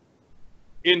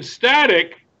 In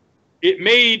static, it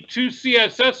made two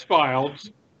CSS files,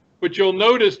 but you'll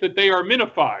notice that they are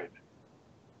minified.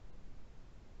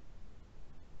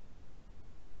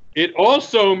 It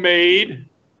also made,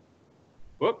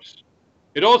 whoops,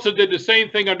 it also did the same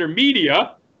thing under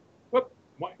media. Whoop,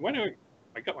 why do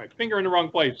I got my finger in the wrong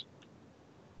place.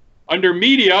 Under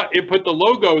media, it put the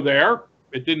logo there.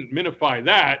 It didn't minify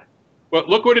that, but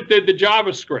look what it did to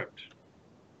JavaScript.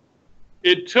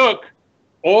 It took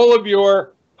all of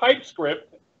your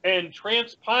TypeScript and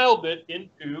transpiled it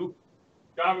into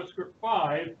JavaScript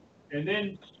 5 and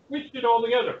then squished it all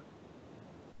together.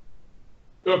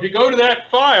 So if you go to that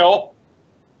file,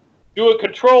 do a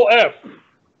Control F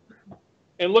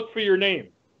and look for your name.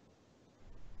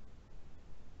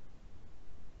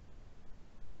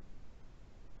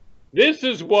 This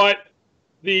is what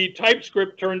the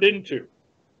TypeScript turned into.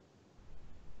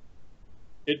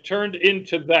 It turned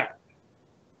into that.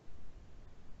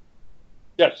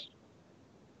 Yes?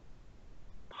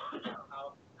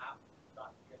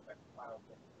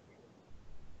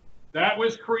 That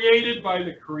was created by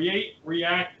the Create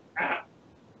React app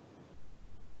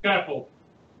scaffold.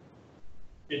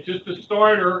 It's just a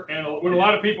starter, and what a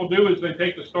lot of people do is they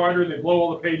take the starter, they blow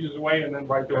all the pages away, and then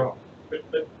write their own.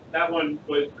 But that one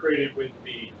was created with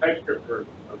the TypeScript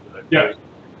version of the. Yes.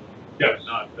 Yes.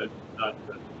 Not the.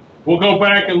 We'll go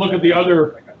back and look at the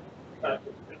other.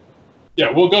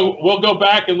 Yeah, we'll go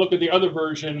back and look at the other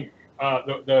version,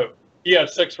 the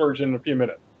ES6 version in a few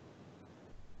minutes.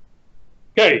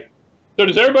 Okay, so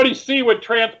does everybody see what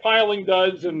transpiling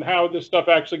does and how this stuff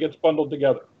actually gets bundled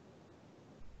together?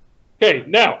 Okay,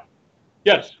 now,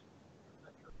 Yes. I'm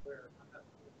not sure where. I'm not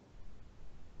sure.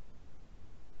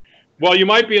 Well, you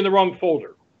might be in the wrong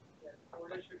folder. Yeah,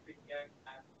 folder should be React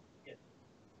app. Yes.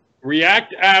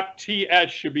 React App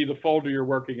TS should be the folder you're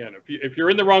working in. If you're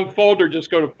in the wrong folder, just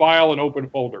go to File and Open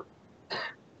Folder.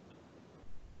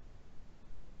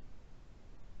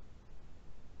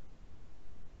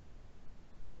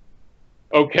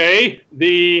 Okay,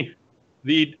 the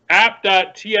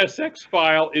app.tsx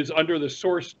file is under the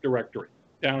source directory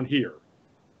down here.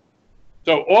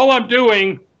 So all I'm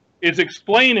doing is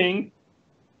explaining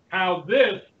how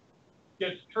this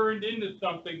gets turned into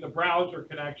something the browser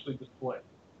can actually display.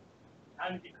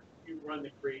 How did you run the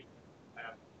create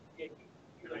app? Yeah,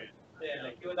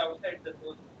 like he was outside the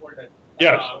source folder.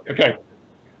 Yes, okay.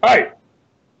 All right.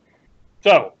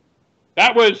 So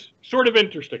that was sort of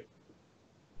interesting.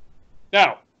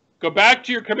 Now, go back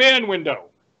to your command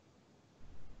window.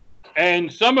 And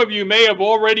some of you may have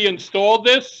already installed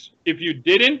this. If you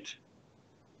didn't,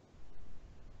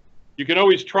 you can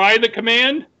always try the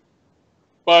command.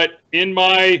 But in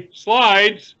my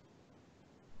slides,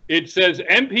 it says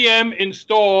npm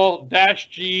install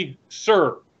 -g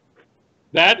serve.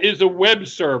 That is a web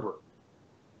server.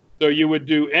 So you would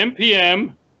do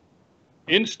npm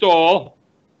install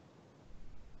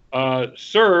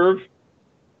serve.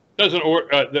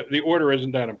 The order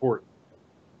isn't that important.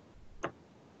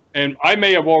 And I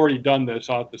may have already done this,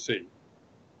 I'll have to see.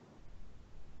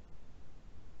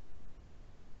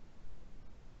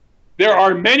 There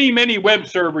are many, many web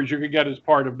servers you can get as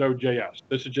part of Node.js.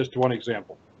 This is just one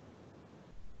example.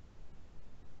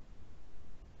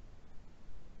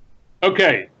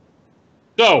 Okay,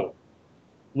 so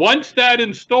once that's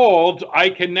installed, I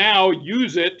can now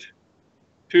use it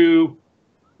to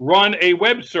run a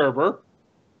web server.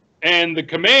 And the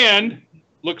command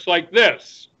looks like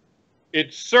this.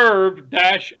 It's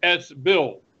serve-s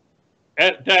build.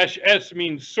 -s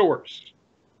means source.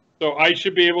 So I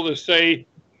should be able to say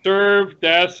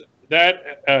serve-s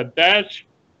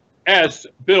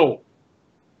build.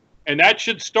 And that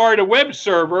should start a web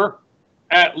server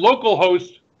at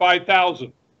localhost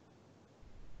 5000.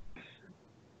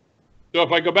 So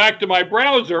if I go back to my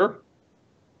browser,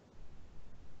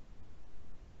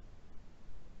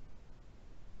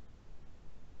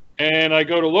 and I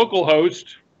go to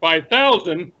localhost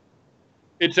 5000,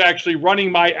 it's actually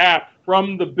running my app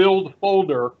from the build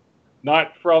folder,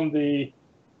 not from the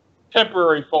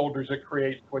temporary folders it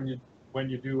creates when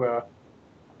you do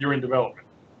you're in development.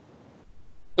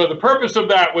 So the purpose of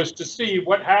that was to see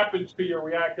what happens to your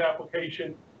React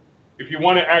application if you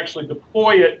want to actually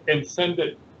deploy it and send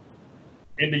it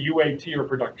into UAT or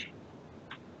production.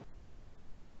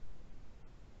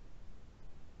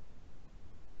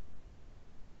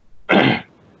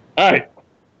 All right.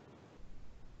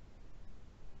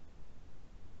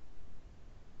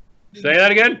 Say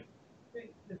that again?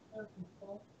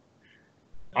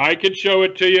 I could show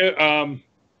it to you.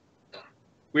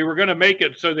 We were going to make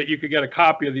it so that you could get a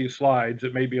copy of these slides.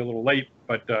 It may be a little late,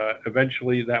 but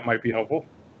eventually that might be helpful.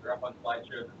 They're up on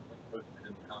SlideShare, posted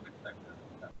in the comment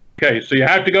section. Okay, so you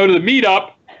have to go to the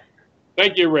meetup.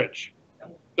 Thank you, Rich.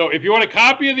 So if you want a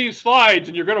copy of these slides,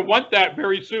 and you're going to want that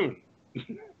very soon.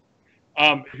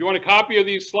 If you want a copy of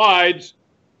these slides,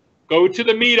 go to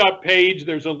the meetup page.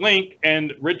 There's a link,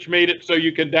 and Rich made it so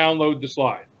you can download the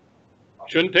slide.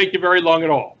 Shouldn't take you very long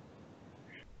at all.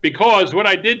 Because what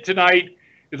I did tonight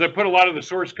is I put a lot of the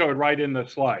source code right in the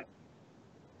slide,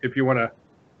 if you want to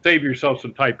save yourself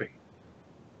some typing.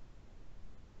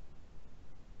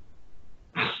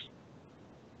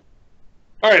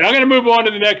 All right, I'm going to move on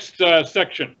to the next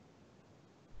section.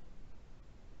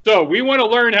 So we want to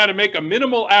learn how to make a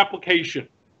minimal application.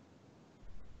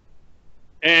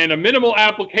 And a minimal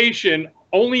application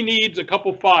only needs a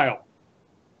couple files.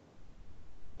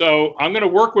 So I'm going to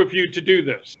work with you to do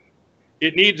this.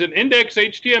 It needs an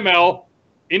index.html,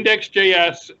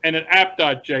 index.js, and an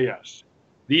app.js.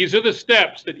 These are the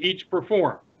steps that each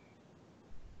perform.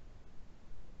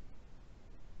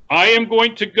 I am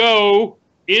going to go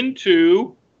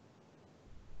into,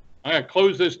 I'm going to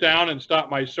close this down and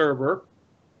stop my server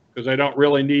because I don't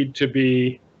really need to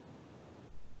be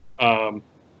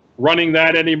running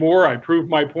that anymore. I proved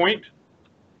my point.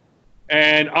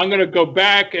 And I'm going to go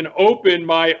back and open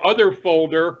my other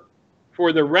folder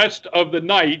for the rest of the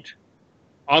night.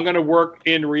 I'm going to work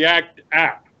in React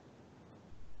App.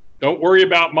 Don't worry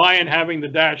about mine having the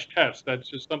dash test. That's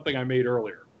just something I made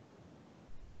earlier.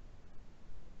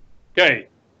 Okay,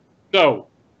 so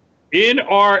in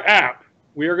our app,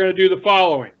 we are going to do the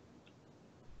following.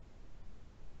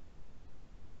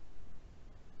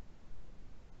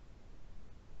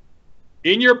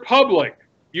 In your public,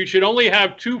 you should only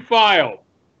have two files.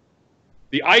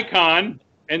 the icon,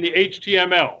 and the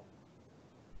HTML.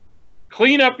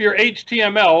 Clean up your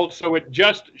HTML so it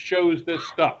just shows this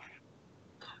stuff.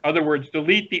 In other words,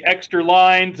 delete the extra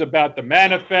lines about the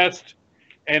manifest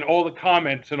and all the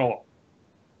comments and all.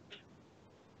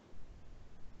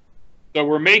 So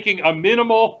we're making a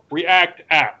minimal React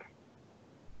app.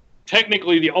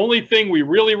 Technically, the only thing we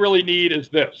really need is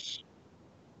this.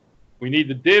 We need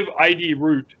the div ID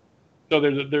root, so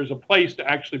there's a place to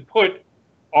actually put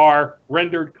our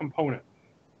rendered component.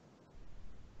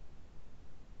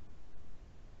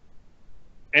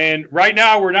 And right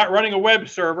now, we're not running a web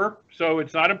server, so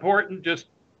it's not important.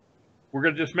 We're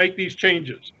going to just make these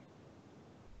changes.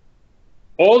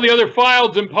 All the other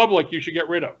files in public, you should get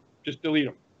rid of. Just delete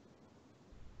them.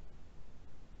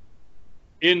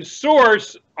 In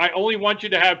source, I only want you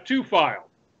to have two files,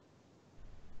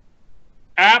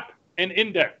 app and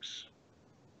index.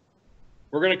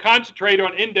 We're going to concentrate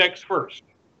on index first.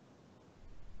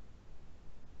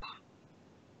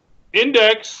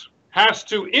 Index has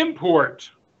to import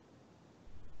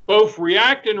both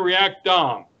React and React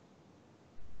DOM.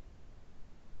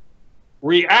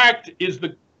 React is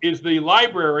the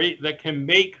library that can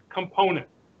make component.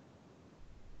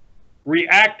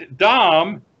 React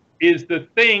DOM is the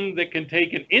thing that can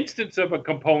take an instance of a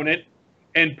component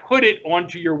and put it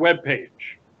onto your web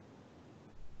page.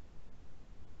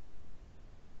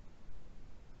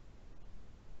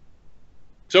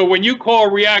 So when you call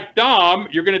React DOM,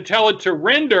 you're going to tell it to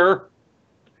render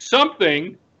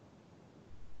something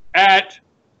at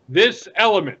this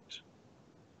element.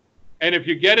 And if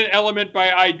you get an element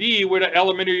by ID, what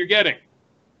element are you getting?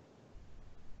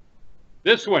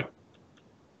 This one.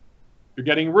 You're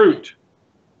getting root.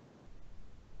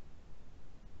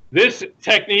 This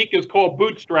technique is called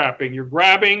bootstrapping. You're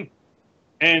grabbing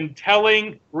and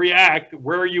telling React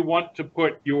where you want to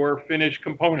put your finished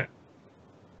component.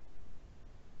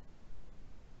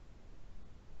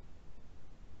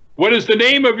 What is the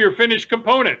name of your finished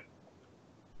component?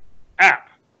 App.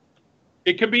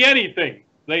 It can be anything.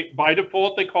 By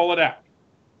default, they call it app.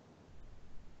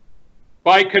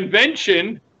 By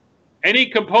convention, any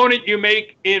component you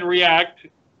make in React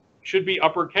should be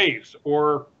uppercase,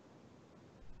 or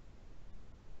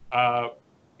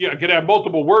it could have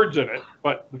multiple words in it,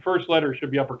 but the first letter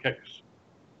should be uppercase.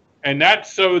 And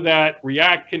that's so that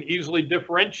React can easily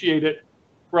differentiate it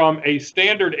from a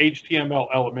standard HTML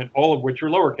element, all of which are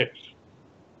lowercase.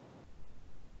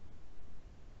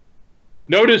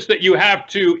 Notice that you have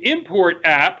to import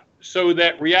app so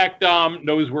that React DOM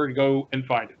knows where to go and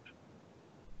find it.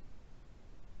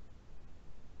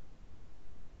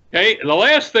 Okay, the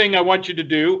last thing I want you to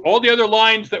do, all the other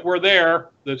lines that were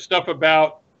there, the stuff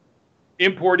about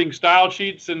importing style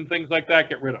sheets and things like that,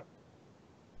 get rid of.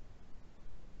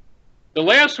 The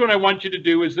last one I want you to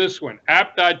do is this one,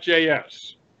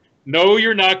 app.js. No,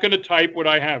 you're not going to type what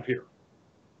I have here.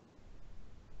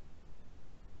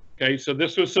 Okay, so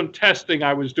this was some testing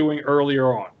I was doing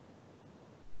earlier on.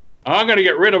 I'm going to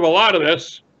get rid of a lot of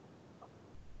this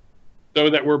so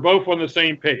that we're both on the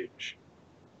same page.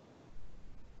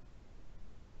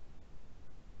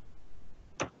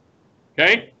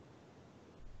 Okay?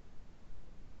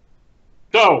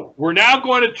 So we're now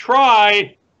going to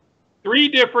try 3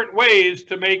 different ways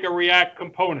to make a React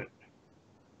component.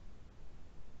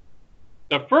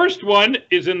 The first one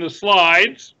is in the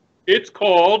slides. It's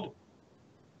called,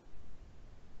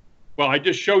 well, I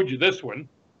just showed you this one.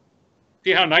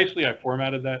 See how nicely I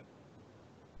formatted that?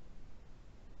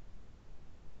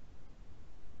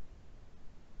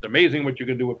 It's amazing what you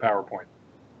can do with PowerPoint.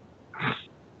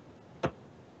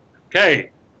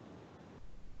 Okay.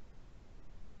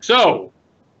 So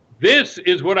this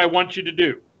is what I want you to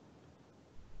do.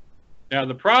 Now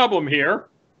the problem here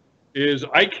is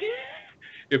I can't,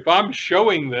 if I'm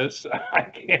showing this,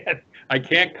 I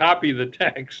can't copy the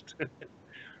text,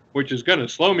 which is going to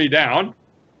slow me down.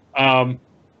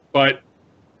 But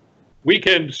we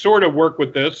can sort of work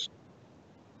with this.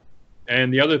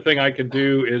 And the other thing I can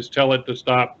do is tell it to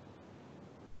stop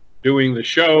doing the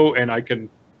show, and I can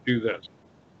do this.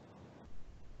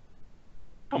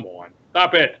 Come on,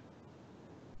 stop it.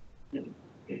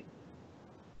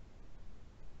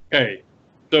 Okay,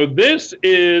 so this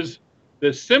is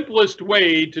the simplest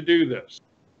way to do this.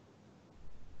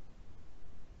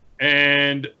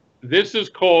 And this is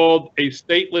called a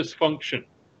stateless function.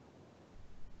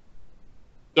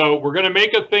 So we're going to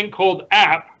make a thing called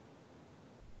app,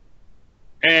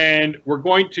 and we're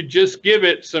going to just give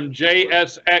it some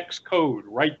JSX code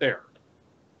right there.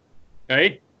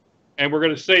 Okay, and we're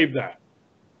going to save that.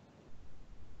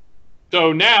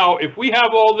 So now, if we have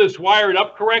all this wired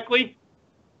up correctly,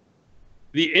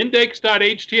 the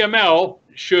index.html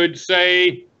should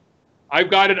say, I've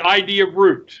got an ID of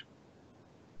root.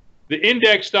 The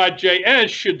index.js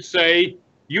should say,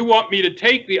 you want me to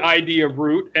take the ID of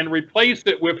root and replace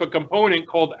it with a component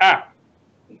called app.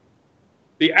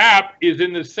 The app is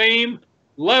in the same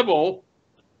level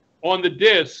on the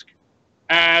disk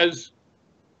as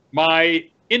my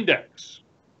index.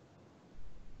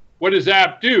 What does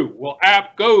app do? Well,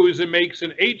 app goes and makes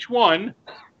an H1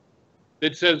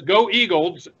 that says go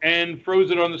Eagles and throws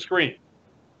it on the screen.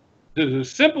 This is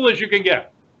as simple as you can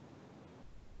get.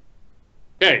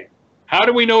 Okay, how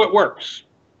do we know it works?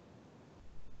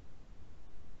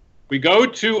 We go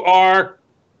to our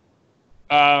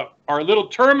little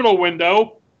terminal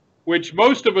window, which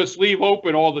most of us leave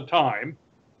open all the time,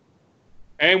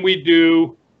 and we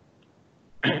do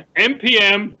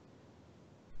npm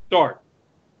start.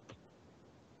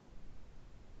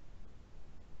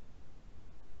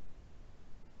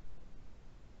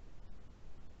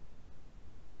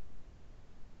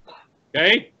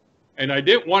 Okay, and I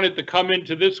didn't want it to come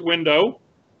into this window.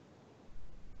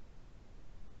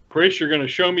 Chris, you're going to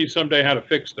show me someday how to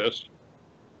fix this.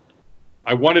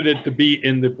 I wanted it to be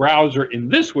in the browser in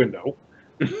this window.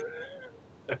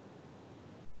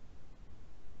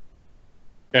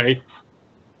 Okay,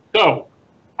 so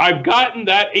I've gotten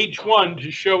that H1 to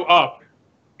show up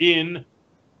in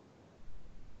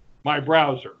my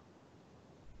browser.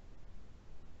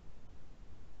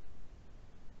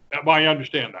 I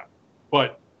understand that.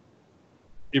 But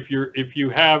if you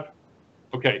have,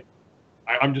 okay,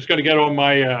 I'm just going to get on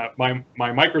my my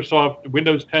Microsoft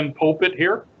Windows 10 pulpit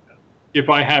here. If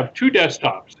I have two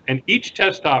desktops and each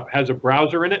desktop has a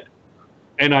browser in it,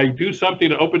 and I do something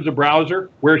that opens a browser,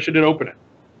 where should it open it?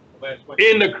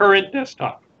 In the current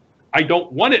desktop. I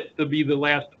don't want it to be the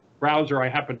last browser I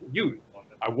happen to use.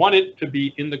 I want it to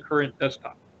be in the current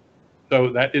desktop.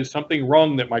 So that is something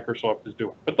wrong that Microsoft is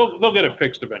doing. But they'll get it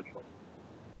fixed eventually.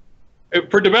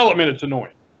 For development, it's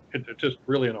annoying. It's just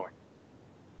really annoying.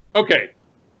 Okay.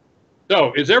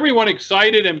 So is everyone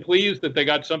excited and pleased that they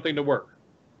got something to work?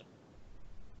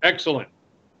 Excellent.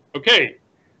 Okay.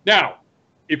 Now,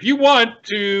 if you want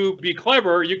to be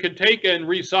clever, you can take and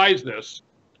resize this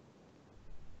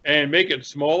and make it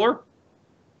smaller.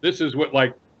 This is what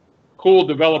like cool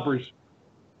developers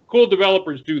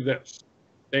do this.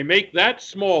 They make that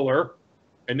smaller,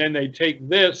 and then they take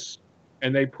this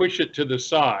and they push it to the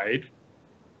side.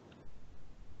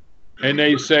 And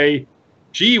they say,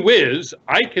 gee whiz,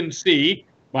 I can see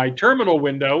my terminal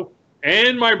window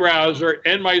and my browser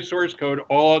and my source code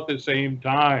all at the same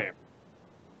time.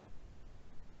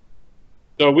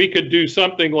 So we could do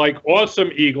something like awesome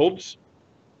Eagles.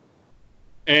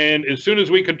 And as soon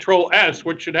as we control S,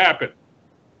 what should happen?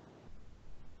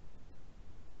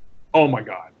 Oh my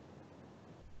God.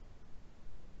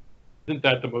 Isn't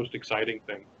that the most exciting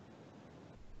thing?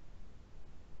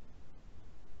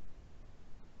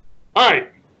 All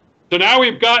right, so now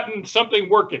we've gotten something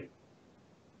working.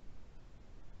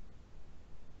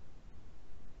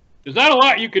 There's not a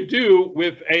lot you could do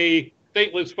with a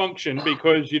stateless function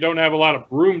because you don't have a lot of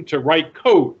room to write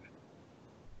code.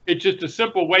 It's just a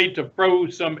simple way to throw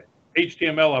some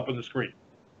HTML up on the screen.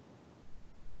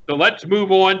 So let's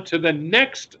move on to the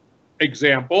next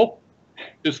example.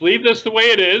 Just leave this the way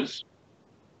it is.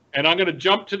 And I'm going to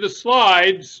jump to the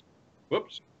slides.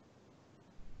 Whoops.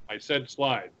 I said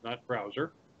slide, not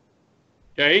browser.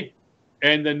 Okay.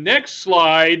 And the next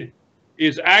slide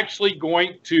is actually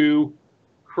going to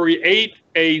create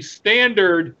a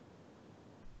standard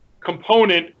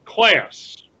component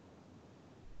class.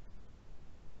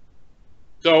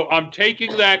 So I'm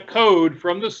taking that code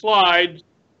from the slides,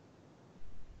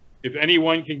 if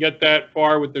anyone can get that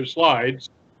far with their slides,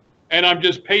 and I'm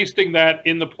just pasting that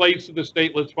in the place of the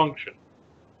stateless function.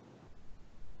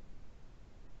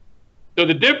 So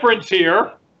the difference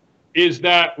here is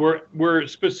that we're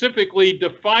specifically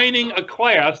defining a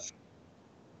class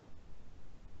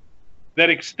that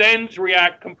extends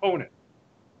React component.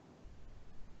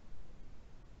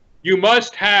 You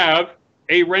must have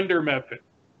a render method.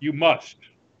 You must.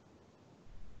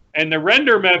 And the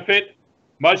render method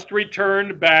must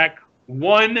return back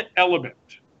one element.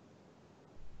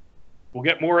 We'll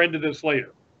get more into this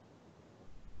later.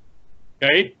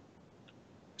 Okay?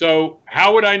 So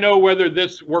how would I know whether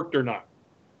this worked or not?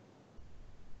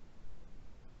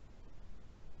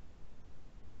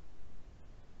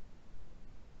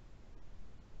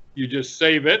 You just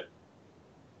save it.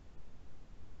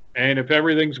 And if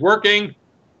everything's working,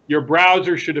 your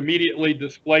browser should immediately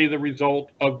display the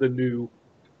result of the new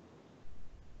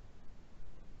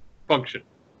function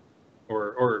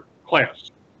or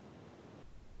class.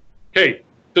 Okay,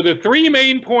 So the three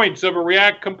main points of a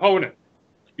React component: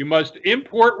 you must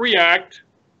import React,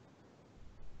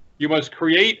 you must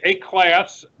create a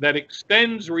class that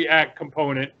extends React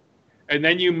component, and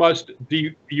then you must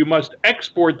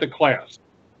export the class.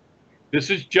 This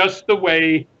is just the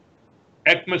way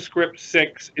ECMAScript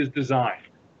 6 is designed,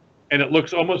 and it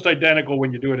looks almost identical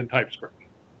when you do it in TypeScript.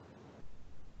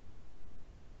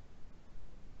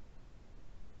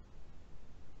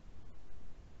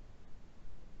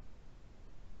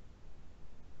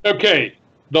 Okay,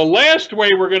 the last way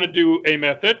we're going to do a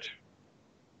method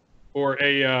or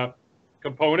a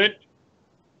component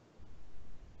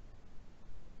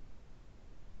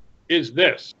is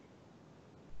this.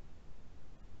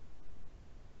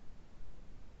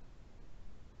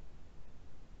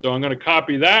 So I'm going to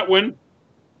copy that one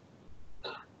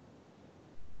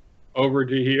over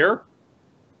to here.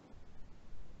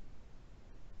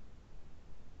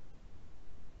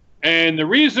 And the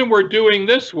reason we're doing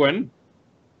this one,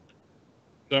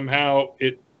 somehow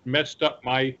it messed up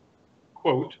my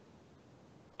quote.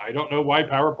 I don't know why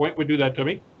PowerPoint would do that to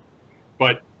me.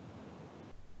 But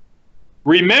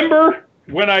remember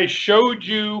when I showed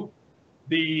you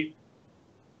the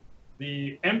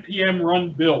npm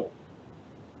run build?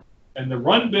 And the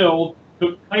run build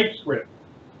took TypeScript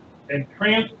and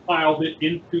transpiled it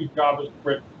into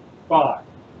JavaScript 5.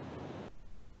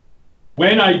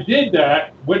 When I did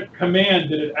that, what command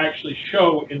did it actually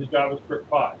show in the JavaScript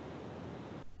 5?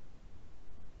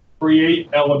 Create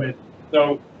element.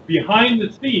 So behind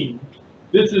the scenes,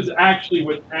 this is actually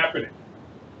what's happening.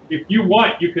 If you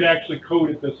want, you could actually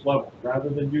code at this level. Rather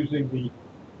than using the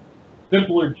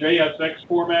simpler JSX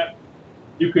format,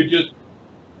 you could just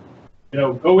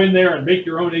go in there and make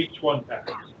your own H1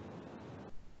 tags.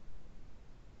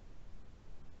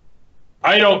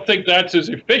 I don't think that's as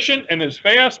efficient and as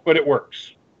fast, but it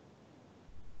works.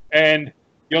 And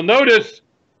you'll notice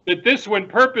that this one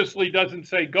purposely doesn't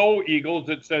say Go Eagles,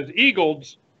 it says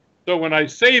Eagles. So when I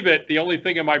save it, the only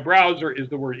thing in my browser is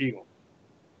the word Eagle.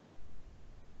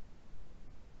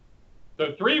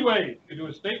 So three ways. You can do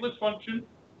a stateless function.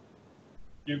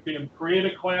 You can create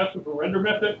a class with a render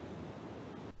method.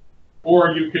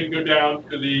 Or you can go down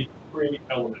to the create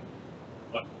element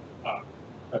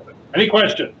method. Any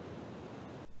questions?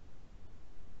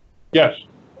 Yes.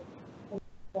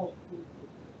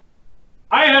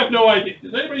 I have no idea.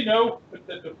 Does anybody know what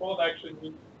the default actually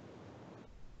means?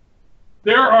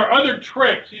 There are other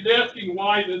tricks. He's asking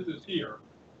why this is here.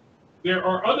 There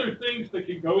are other things that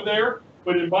can go there,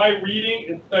 but in my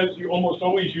reading, it says you almost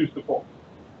always use default.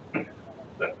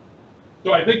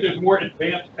 So I think there's more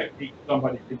advanced techniques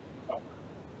somebody can do somewhere.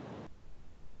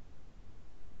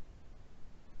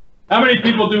 How many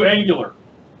people do Angular?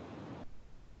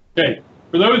 Okay.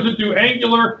 For those that do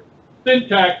Angular,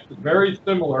 syntax is very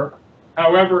similar.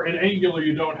 However, in Angular,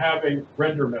 you don't have a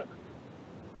render method.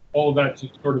 All of that's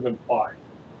just sort of implied.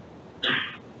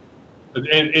 And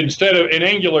instead of, in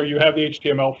Angular, you have the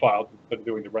HTML files instead of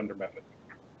doing the render method.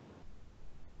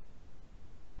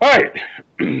 All right.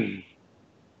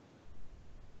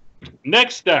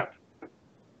 Next step.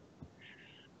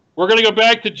 We're going to go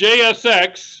back to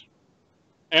JSX,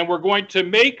 and we're going to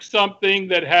make something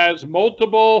that has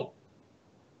multiple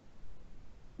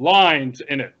lines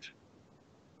in it.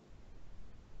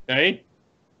 Okay?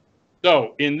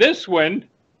 So in this one,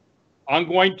 I'm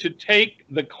going to take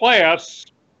the class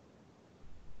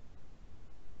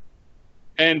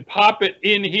and pop it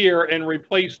in here and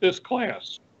replace this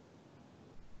class.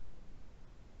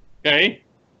 Okay?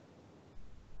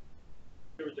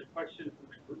 There was a question from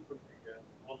the group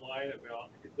online about,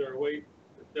 is there a way to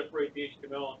separate the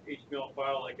HTML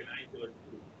file like an Angular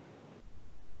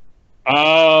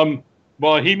 2?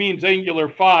 Well, he means Angular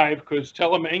 5, because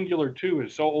tell him Angular 2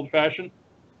 is so old-fashioned.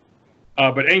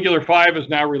 But Angular 5 is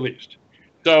now released.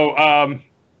 So,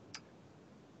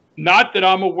 not that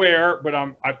I'm aware,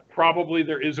 but probably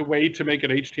there is a way to make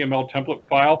an HTML template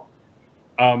file.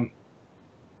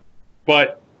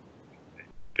 But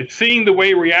seeing the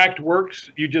way React works,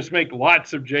 you just make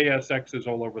lots of JSXs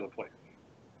all over the place.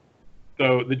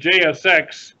 So the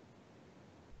JSX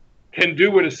can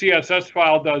do what a CSS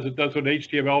file does, it does what an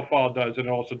HTML file does, and it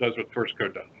also does what source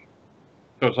code does.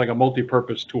 So it's like a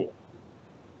multi-purpose tool.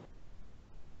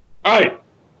 All right,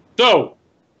 so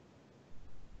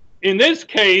in this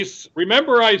case,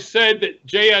 remember I said that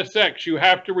JSX, you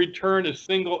have to return a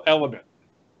single element.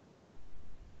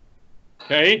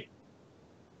 Okay?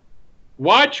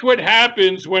 Watch what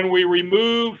happens when we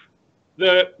remove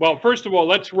the, well, first of all,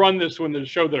 let's run this one to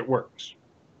show that it works.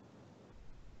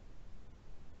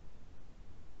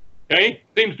 Okay,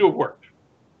 seems to have worked.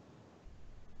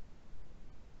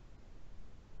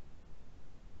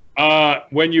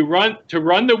 when you run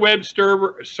the web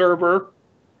server,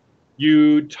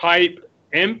 you type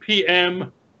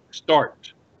npm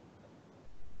start.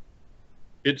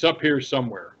 It's up here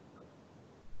somewhere.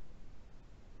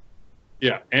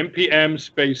 Yeah, npm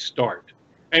space start.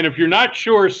 And if you're not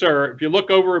sure, sir, if you look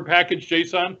over at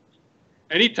package.json,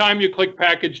 anytime you click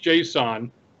package.json,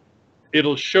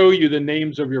 it'll show you the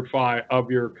names of your file,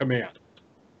 of your command.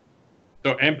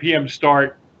 So npm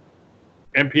start,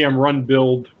 npm run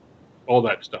build, all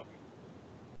that stuff.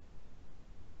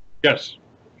 Yes.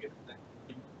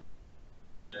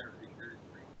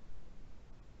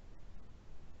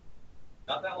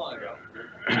 Not that long ago.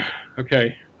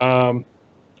 Okay.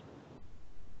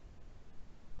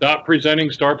 Stop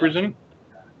presenting, start presenting.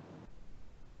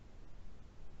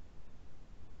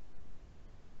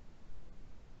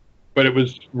 But it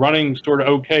was running sort of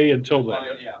okay until then.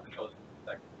 Yeah, until the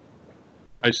second.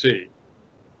 I see.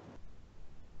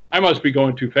 I must be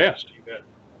going too fast. You bet.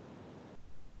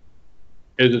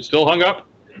 Is it still hung up?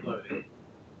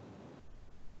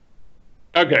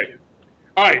 Okay.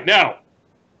 All right. Now,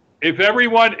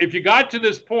 if you got to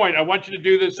this point, I want you to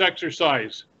do this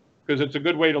exercise because it's a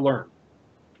good way to learn.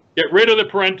 Get rid of the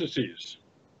parentheses.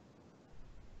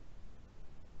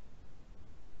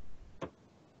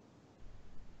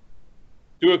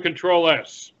 Do a Control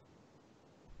S.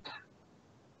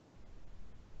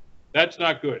 That's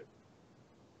not good.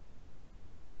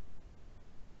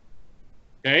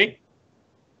 Okay?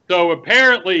 So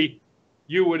apparently,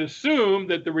 you would assume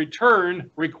that the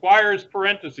return requires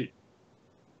parentheses.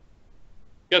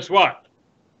 Guess what?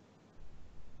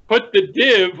 Put the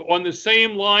div on the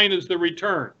same line as the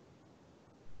return.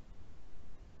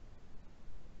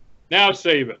 Now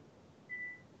save it.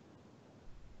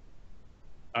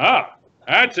 Ah,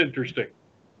 that's interesting.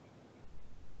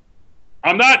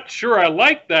 I'm not sure I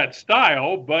like that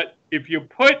style, but if you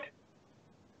put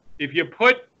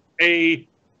a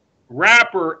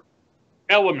wrapper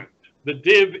element, the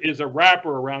div is a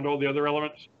wrapper around all the other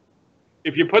elements.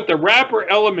 If you put the wrapper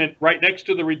element right next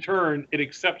to the return, it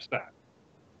accepts that.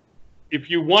 If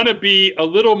you want to be a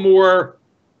little more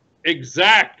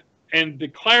exact and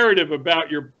declarative about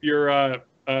your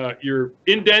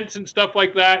indents and stuff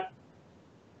like that,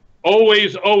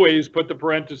 always put the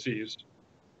parentheses,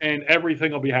 and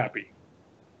everything will be happy.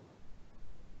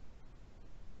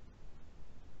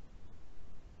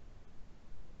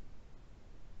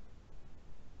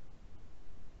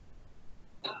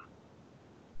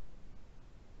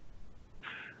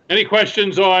 Any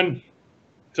questions on?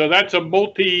 So that's a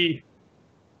multi-element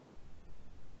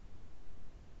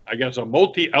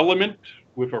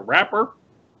with a wrapper.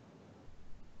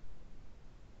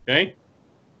 Okay.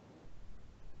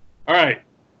 All right.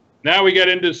 Now we get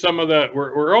into some of the,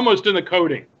 we're almost in the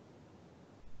coding.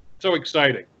 So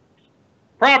exciting.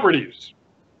 Properties.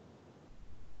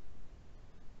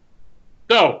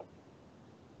 So,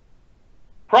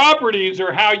 properties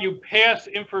are how you pass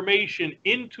information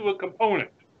into a component.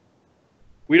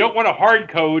 We don't want to hard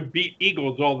code beat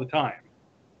eagles all the time.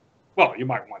 Well, you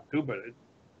might want to, but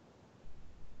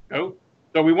no.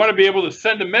 So we want to be able to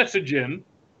send a message in,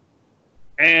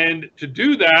 and to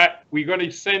do that, we're going to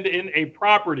send in a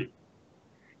property.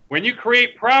 When you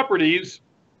create properties,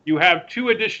 you have two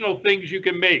additional things you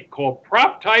can make called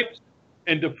prop types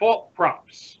and default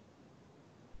props.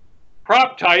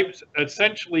 Prop types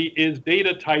essentially is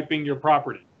data typing your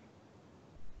property.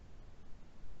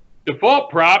 Default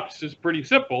props is pretty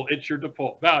simple. It's your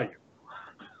default value.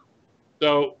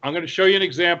 So I'm going to show you an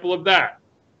example of that.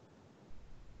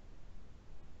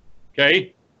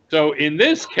 Okay, so in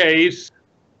this case,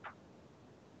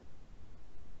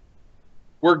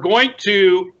 we're going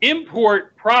to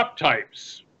import prop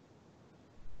types.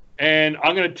 And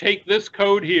I'm going to take this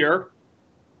code here,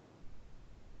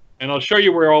 and I'll show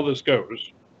you where all this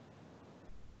goes.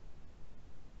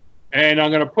 And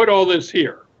I'm going to put all this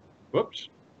here. Whoops.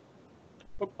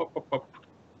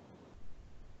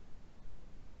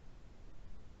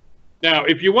 Now,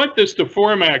 if you want this to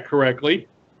format correctly,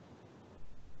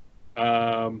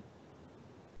 I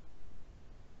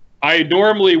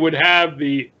normally would have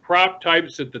the prop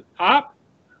types at the top,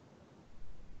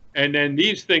 and then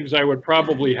these things I would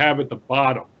probably have at the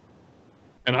bottom.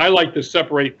 And I like to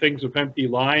separate things with empty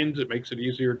lines. It makes it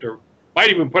easier to,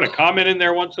 might even put a comment in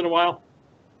there once in a while.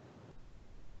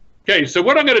 Okay, so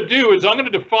what I'm going to do is I'm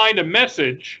going to define a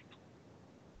message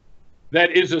that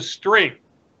is a string.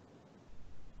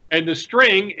 And the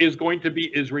string is going to be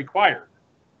is required.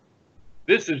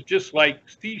 This is just like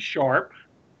C#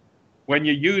 when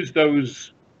you use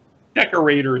those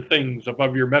decorator things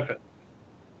above your method.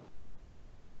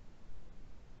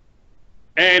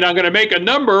 And I'm going to make a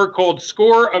number called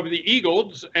score of the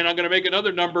Eagles, and I'm going to make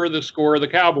another number the score of the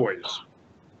Cowboys.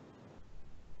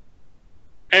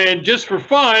 And just for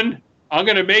fun, I'm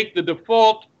going to make the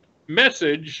default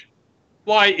message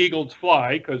fly, Eagles,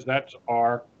 fly, because that's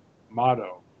our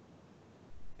motto.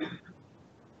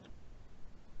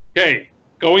 Okay,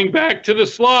 going back to the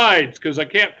slides, because I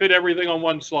can't fit everything on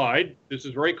one slide. This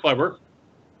is very clever.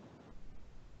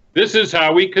 This is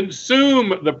how we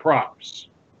consume the props.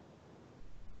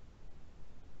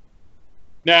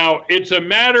 Now, it's a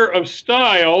matter of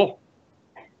style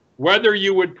whether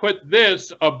you would put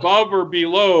this above or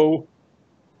below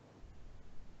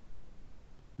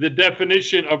the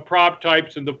definition of prop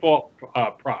types and default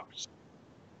props.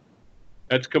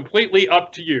 That's completely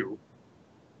up to you.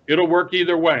 It'll work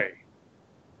either way.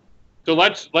 So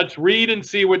let's read and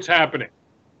see what's happening.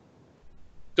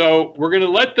 So we're going to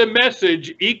let the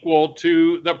message equal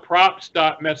to the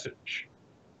props.message.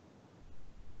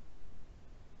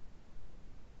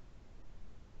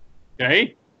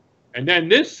 Okay? And then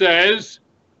this says,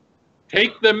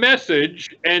 take the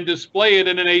message and display it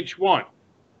in an H1.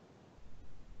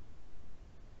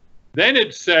 Then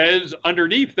it says,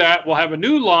 underneath that, we'll have a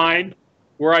new line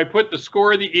where I put the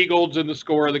score of the Eagles and the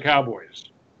score of the Cowboys.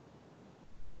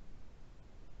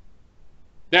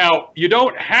 Now, you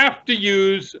don't have to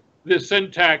use the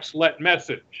syntax let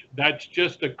message. That's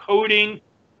just a coding,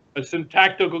 a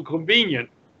syntactical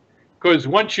convenience, because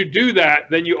once you do that,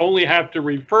 then you only have to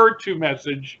refer to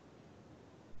message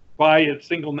by its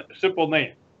simple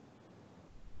name.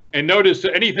 And notice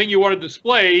that anything you want to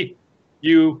display,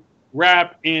 you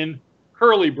wrap in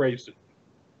curly braces.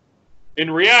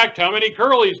 In React, how many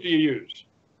curlies do you use?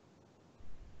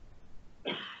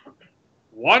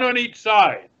 One on each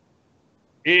side.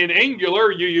 In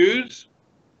Angular, you use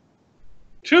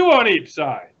two on each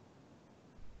side.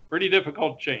 Pretty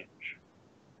difficult change.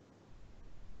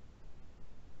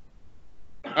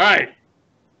 All right.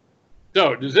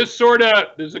 So does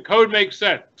the code make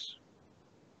sense?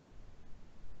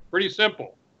 Pretty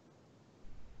simple.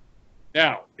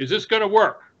 Now, is this going to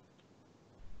work?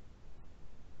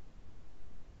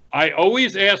 I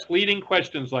always ask leading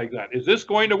questions like that. Is this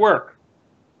going to work?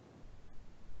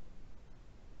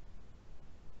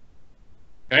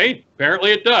 Okay,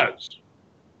 apparently it does.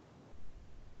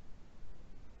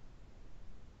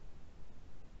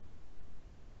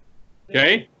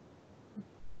 Okay.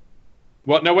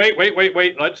 Well, no, wait.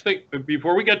 Let's think.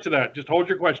 Before we get to that, just hold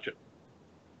your question.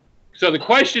 So the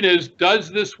question is, does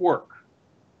this work?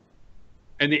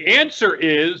 And the answer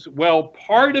is, well,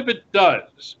 part of it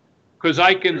does, because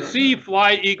I can see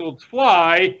fly, Eagles,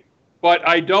 fly, but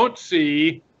I don't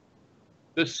see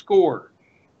the score.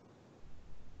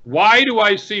 Why do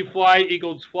I see fly,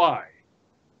 Eagles, fly?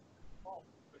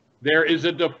 There is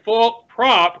a default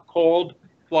prop called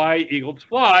fly, Eagles,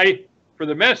 fly for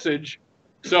the message.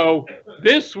 So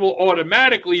this will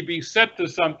automatically be set to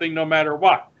something no matter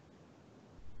what.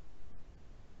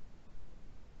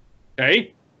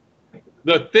 Okay?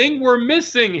 The thing we're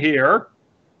missing here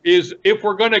is if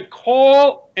we're going to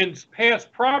call and pass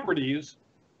properties,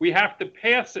 we have to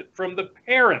pass it from the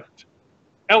parent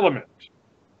element.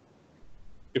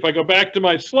 If I go back to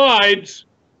my slides,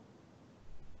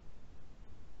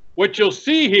 what you'll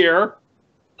see here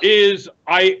is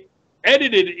I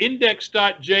edited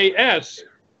index.js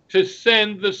to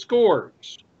send the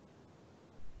scores.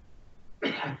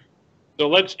 So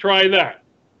let's try that.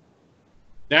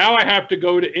 Now I have to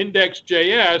go to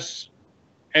index.js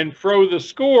and throw the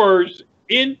scores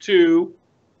into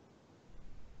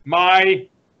my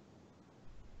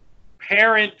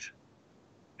parent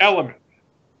element,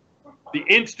 the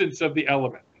instance of the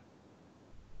element.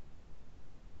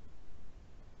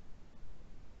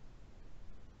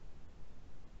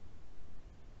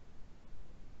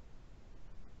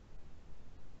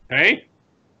 Okay?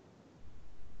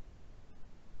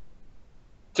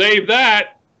 Save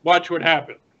that, watch what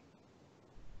happens.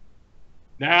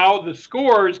 Now the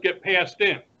scores get passed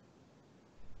in,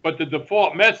 but the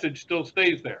default message still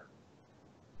stays there.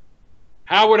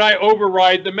 How would I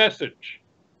override the message?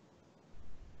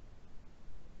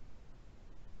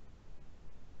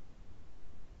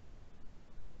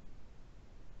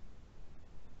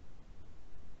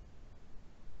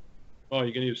 Well,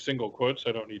 you can use single quotes.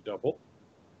 I don't need double.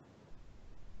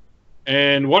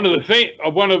 And one of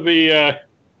the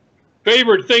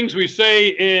favorite things we say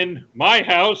in my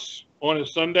house on a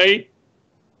Sunday,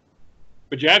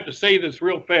 but you have to say this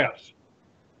real fast.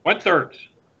 What's Ertz?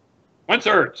 What's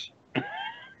Ertz?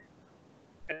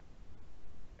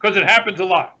 Because it happens a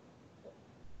lot.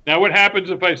 Now, what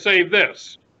happens if I save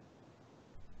this?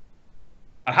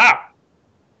 Aha!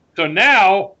 So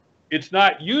now it's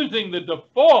not using the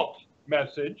default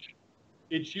message.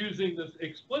 It's using this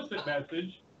explicit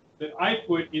message that I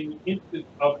put in the instance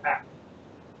of app.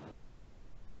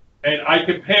 And I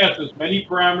can pass as many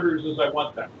parameters as I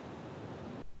want them.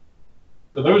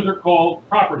 So those are called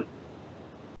properties.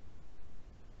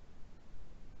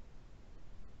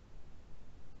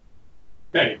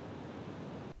 Okay.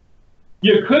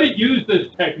 You couldn't use this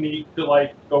technique to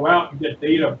like go out and get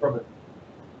data from a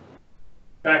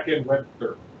back-end web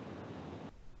server.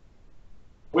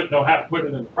 Wouldn't know how to put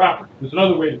it in the property. There's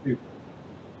another way to do this.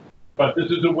 But this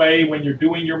is a way when you're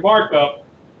doing your markup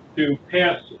to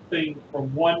pass things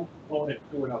from one component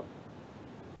to another.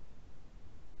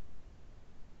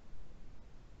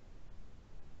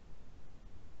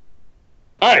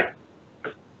 All right.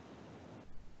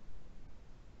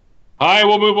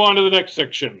 We'll move on to the next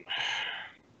section.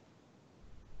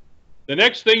 The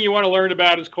next thing you want to learn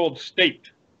about is called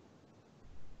state.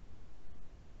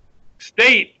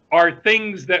 State are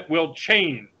things that will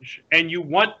change, and you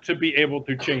want to be able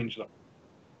to change them.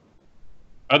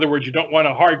 In other words, you don't want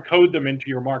to hard code them into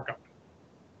your markup.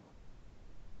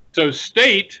 So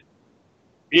state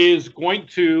is going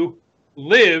to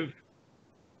live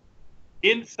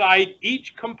inside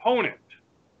each component.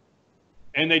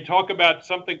 And they talk about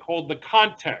something called the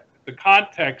context. The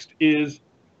context is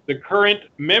the current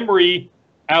memory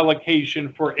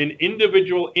allocation for an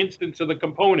individual instance of the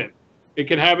component. It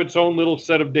can have its own little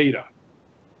set of data.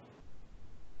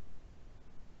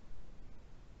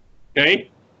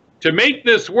 Okay? To make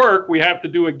this work, we have to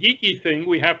do a geeky thing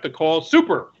we have to call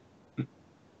super.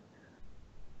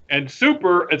 And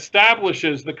super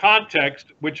establishes the context,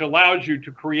 which allows you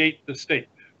to create the state.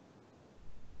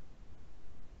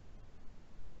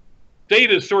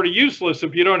 State is sort of useless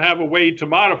if you don't have a way to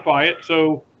modify it,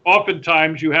 so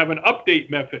oftentimes you have an update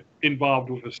method involved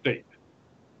with a state.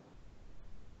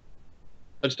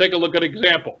 Let's take a look at an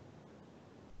example.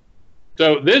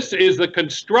 So this is the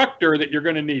constructor that you're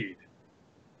going to need.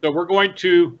 So we're going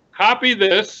to copy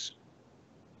this,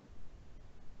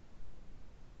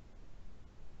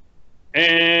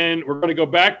 and we're going to go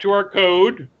back to our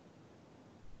code.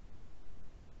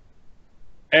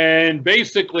 And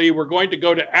basically, we're going to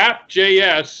go to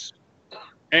app.js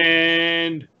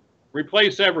and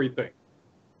replace everything.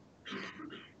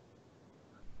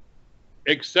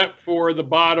 Except for the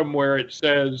bottom where it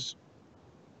says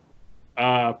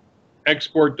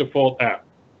export default app.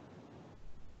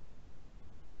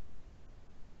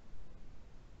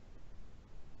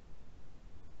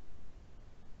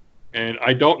 And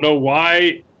I don't know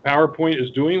why PowerPoint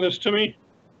is doing this to me.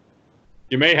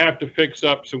 You may have to fix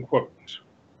up some quotes.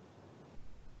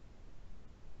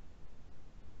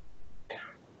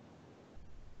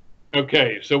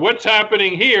 Okay, so what's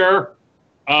happening here,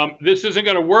 this isn't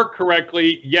going to work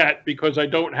correctly yet because I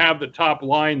don't have the top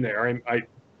line there.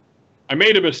 I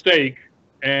made a mistake,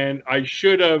 and I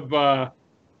should have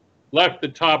left the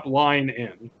top line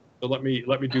in. So let me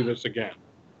do this again.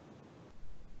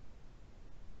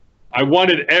 I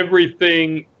wanted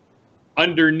everything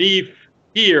underneath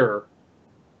here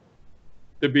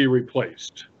to be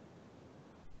replaced.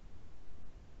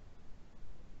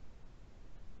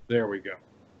 There we go.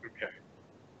 Okay.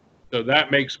 So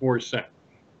that makes more sense.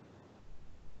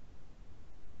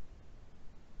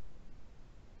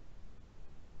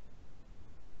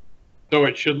 So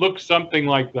it should look something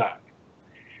like that.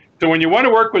 So when you want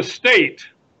to work with state,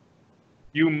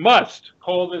 you must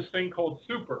call this thing called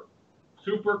super.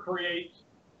 Super creates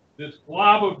this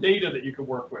blob of data that you can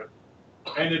work with,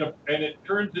 and it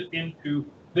turns it into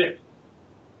this.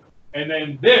 And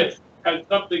then this has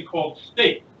something called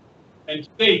state. And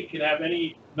state can have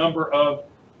any number of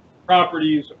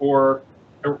properties or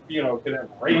you know, can have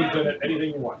arrays in it,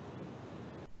 anything you want.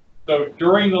 So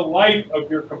during the life of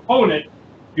your component,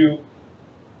 you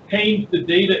change the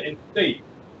data in state.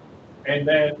 And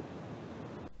then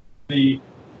the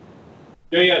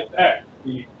JSX,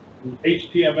 the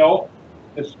HTML,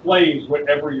 displays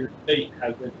whatever your state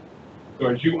has in it. So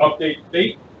as you update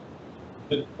state,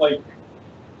 the display changes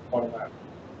automatically.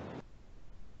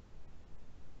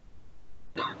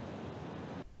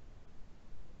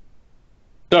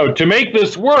 So to make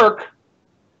this work,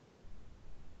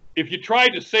 if you tried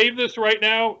to save this right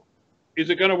now, is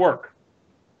it going to work?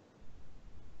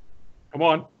 Come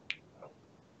on.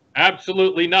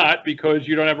 Absolutely not, because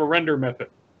you don't have a render method.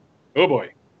 Oh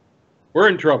boy, we're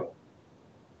in trouble.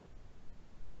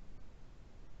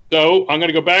 So I'm going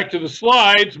to go back to the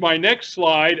slides. My next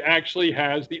slide actually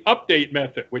has the update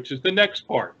method, which is the next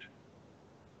part.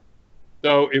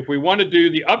 So if we want to do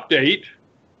the update,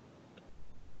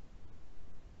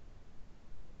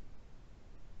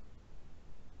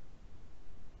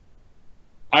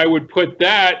 I would put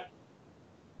that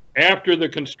after the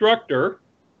constructor,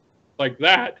 like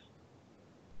that.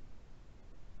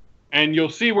 And you'll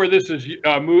see where this is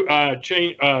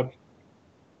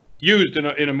used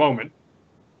in a moment.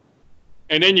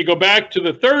 And then you go back to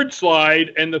the third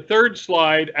slide, and the third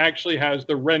slide actually has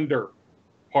the render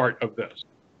part of this.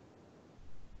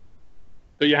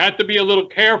 So you have to be a little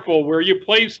careful where you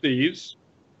place these.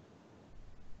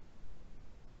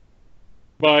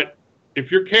 But if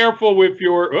you're careful with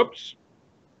your, oops,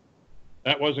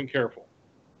 that wasn't careful.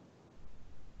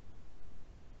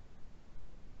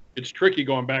 It's tricky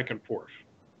going back and forth.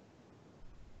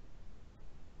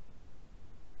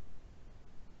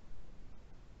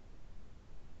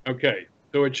 Okay,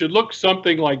 so it should look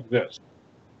something like this.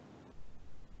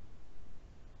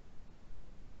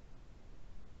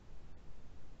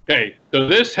 Okay, so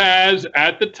this has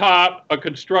at the top a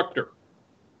constructor.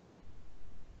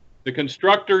 The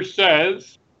constructor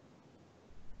says,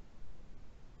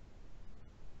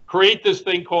 create this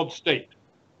thing called state.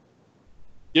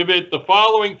 Give it the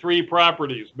following three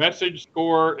properties: message,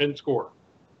 score, and score.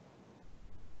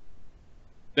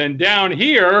 Then down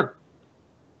here,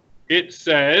 it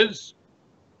says,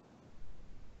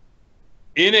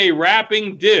 in a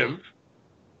wrapping div,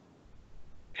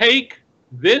 take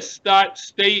this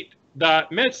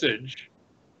 .state.message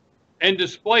and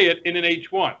display it in an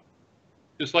H1,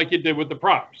 just like you did with the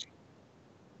props.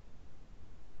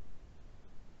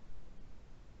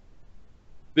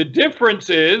 The difference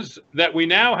is that we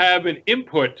now have an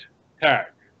input tag.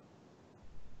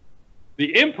 The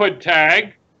input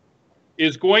tag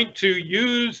is going to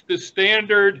use the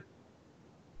standard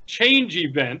change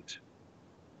event,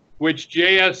 which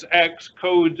JSX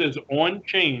codes as on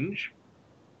change,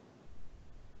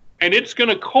 and it's going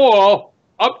to call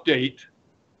update,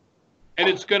 and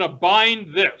it's going to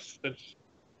bind this. That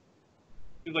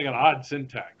seems like an odd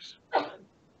syntax.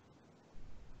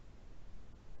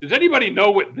 Does anybody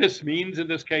know what this means in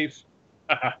this case?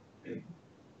 I'll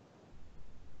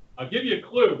give you a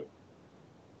clue.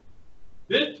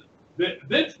 This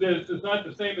is not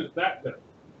the same as that this.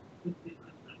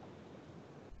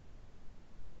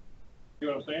 You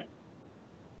know what I'm saying?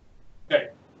 Okay.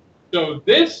 So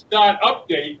this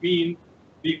 .update means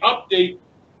the update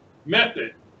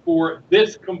method for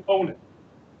this component.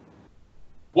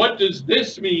 What does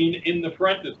this mean in the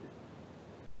parentheses?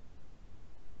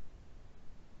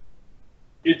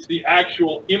 It's the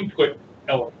actual input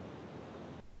element.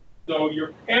 So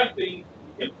you're passing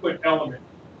the input element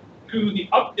to the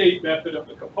update method of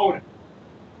the component.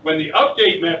 When the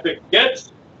update method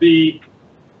gets the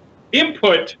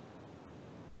input,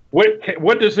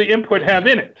 what does the input have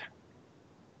in it?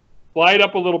 Slide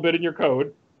up a little bit in your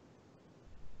code.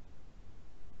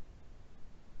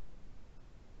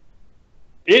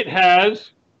 It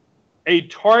has a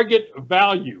target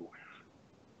value.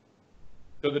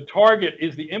 So the target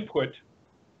is the input.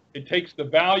 It takes the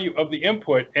value of the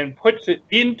input and puts it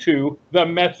into the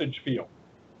message field.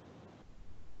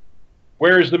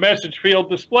 Where is the message field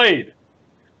displayed?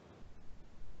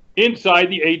 Inside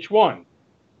the H1.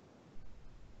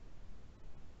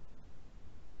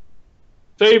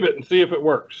 Save it and see if it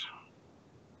works.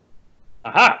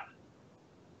 Aha!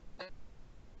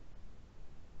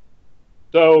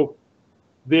 So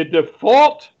the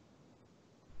default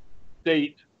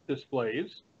state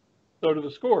displays, so do the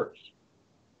scores.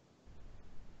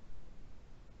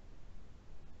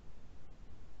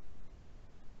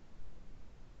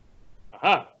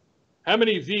 Aha. How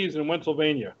many Z's in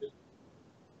Pennsylvania?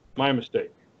 My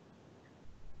mistake.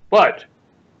 But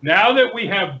now that we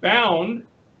have bound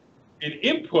an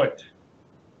input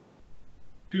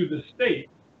to the state,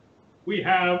 we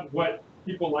have what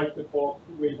people like to call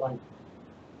two-way binding.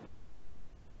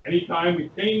 Anytime we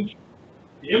change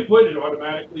the input, it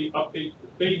automatically updates the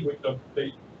state with the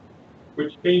state,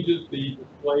 which changes the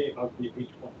display of the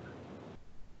H1.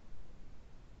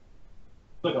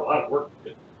 It's like a lot of work to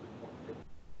get.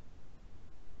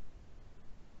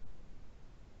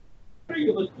 What are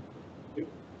you listening to?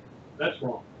 That's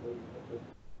wrong.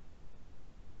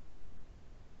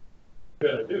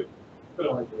 Good, I do. But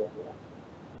I like to walk around.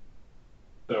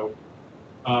 So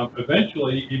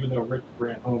eventually, even though Rich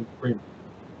ran home screaming,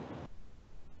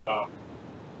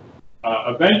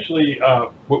 eventually,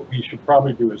 what we should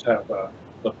probably do is have a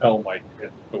lapel mic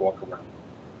to walk around.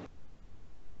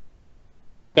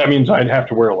 That means I'd have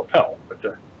to wear a lapel, but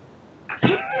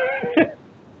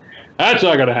that's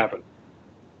not going to happen.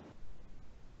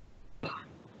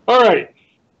 All right.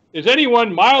 Is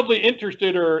anyone mildly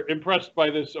interested or impressed by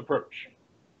this approach?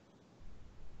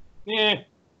 Yeah,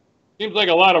 seems like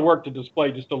a lot of work to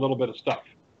display just a little bit of stuff.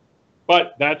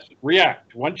 But that's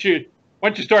React. Once you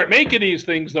Once you start making these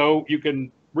things, though, you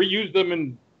can reuse them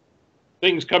and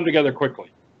things come together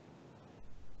quickly.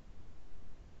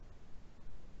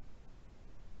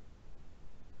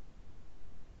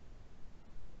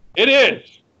 It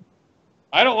is.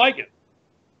 I don't like it.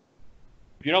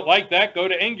 If you don't like that, go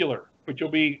to Angular, but you'll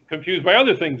be confused by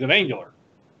other things in Angular.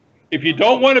 If you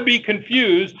don't want to be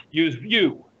confused, use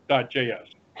Vue.js.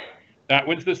 That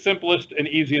one's the simplest and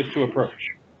easiest to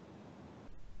approach.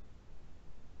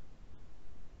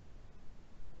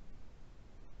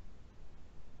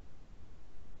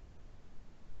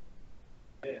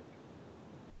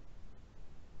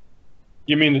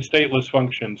 You mean the stateless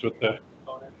functions with the...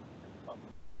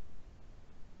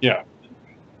 Yeah.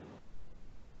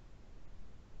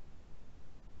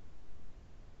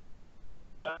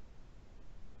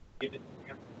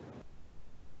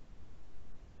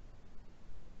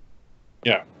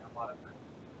 Yeah.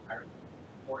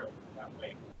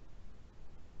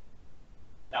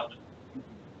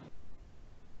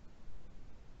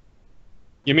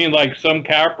 You mean like some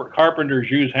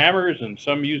carpenters use hammers and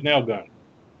some use nail guns?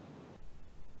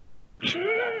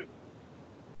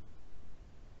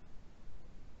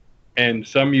 And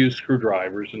some use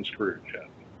screwdrivers and screws.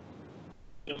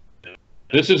 Yeah.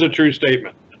 This is a true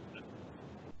statement.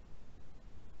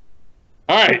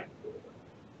 All right.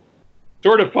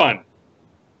 Sort of fun.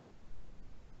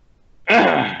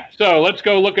 So let's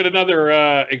go look at another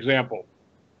example.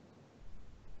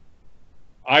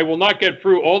 I will not get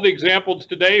through all the examples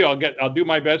today. I'll do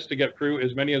my best to get through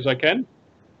as many as I can.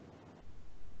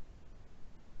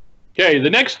 Okay, the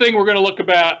next thing we're going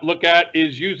to look at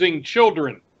is using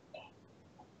children.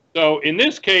 So in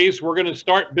this case, we're going to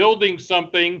start building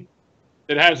something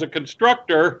that has a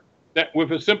constructor that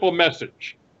with a simple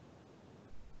message.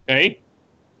 Okay,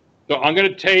 so I'm going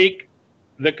to take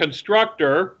the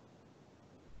constructor,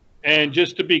 and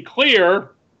just to be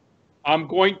clear, I'm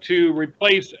going to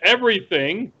replace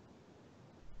everything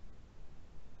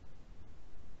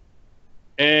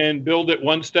and build it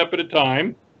one step at a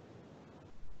time.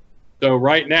 So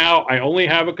right now, I only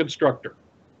have a constructor.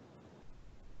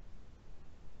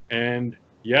 And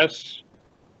yes,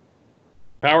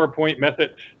 PowerPoint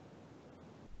method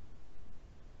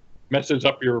messes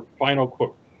up your final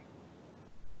quote.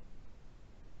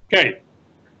 Okay,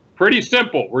 pretty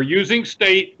simple. We're using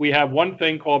state. We have one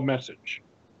thing called message.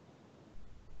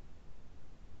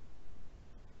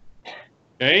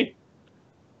 Okay.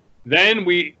 Then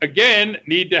we, again,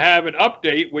 need to have an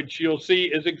update, which you'll see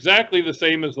is exactly the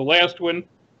same as the last one.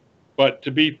 But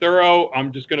to be thorough,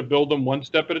 I'm just going to build them one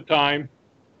step at a time.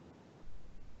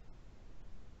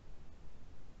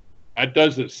 That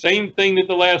does the same thing that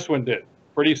the last one did.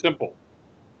 Pretty simple.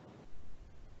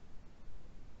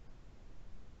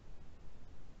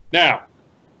 Now,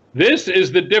 this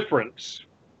is the difference.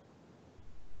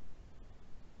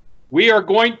 We are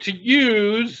going to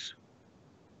use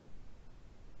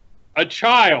a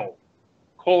child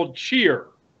called cheer.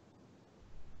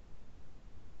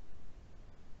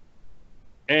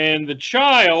 And the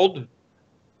child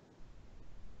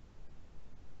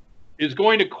is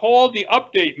going to call the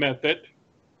update method.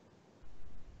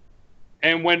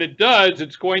 And when it does,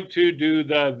 it's going to do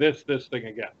the this thing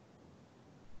again.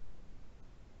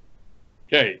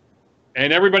 Okay.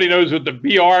 And everybody knows what the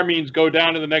BR means, go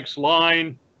down to the next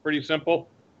line. Pretty simple.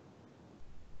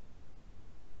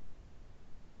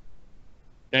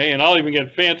 Okay, and I'll even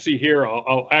get fancy here.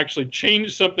 I'll actually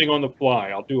change something on the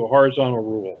fly. I'll do a horizontal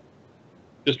rule,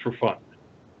 just for fun.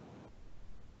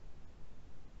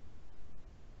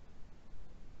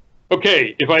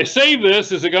 Okay, if I save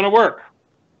this, is it going to work?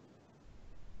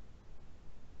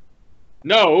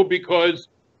 No, because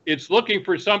it's looking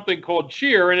for something called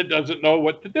cheer, and it doesn't know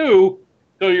what to do,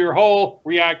 so your whole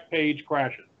React page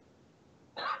crashes.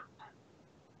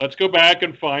 Let's go back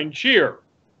and find cheer.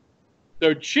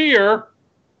 So cheer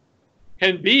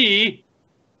can be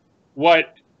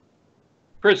what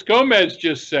Chris Gomez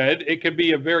just said. It can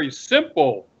be a very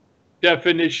simple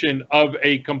definition of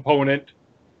a component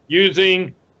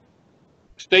using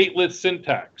stateless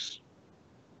syntax.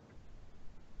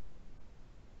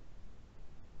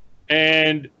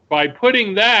 And by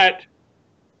putting that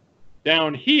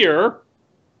down here,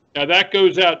 now that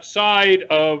goes outside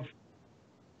of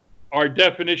our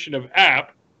definition of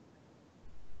app,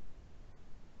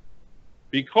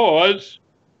 because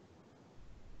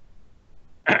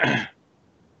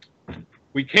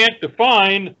we can't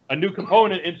define a new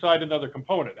component inside another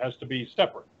component. It has to be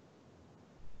separate.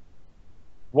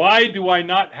 Why do I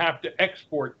not have to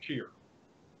export cheer?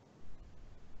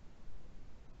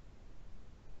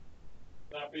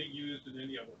 It's not being used in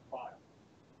any other file.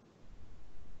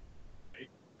 Okay.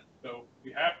 So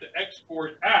we have to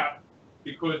export app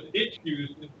because it's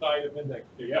used inside of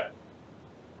index.js.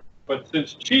 But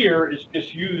since cheer is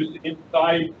just used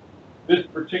inside this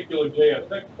particular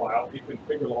JSX file, you can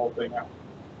figure the whole thing out.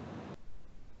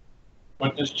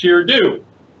 What does cheer do?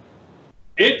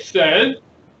 It says,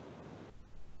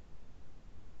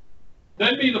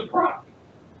 send me the prop.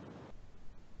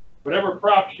 Whatever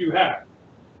props you have.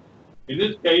 In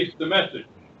this case, the message.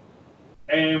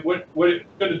 And what it's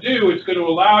going to do, it's going to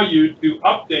allow you to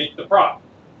update the prop.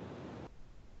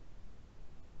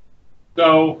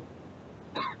 So,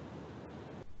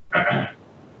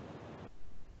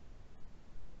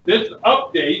 this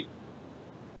update,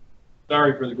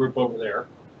 sorry for the group over there,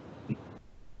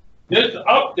 this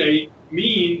update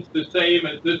means the same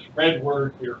as this red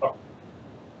word here.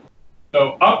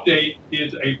 So update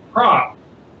is a prop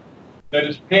that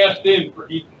is passed in for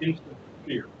each instance of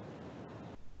cheer.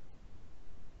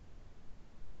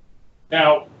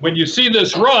 Now, when you see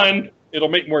this run, it'll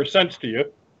make more sense to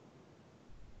you.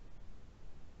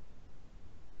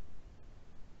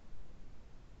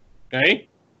 Okay?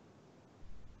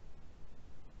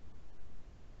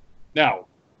 Now,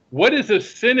 what is a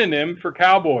synonym for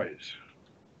cowboys?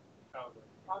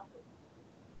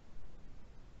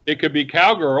 It could be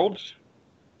cowgirls.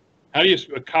 How do you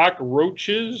spell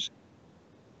cockroaches?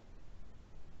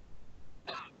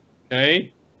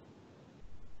 Okay.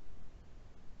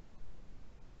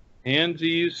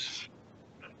 Handsies.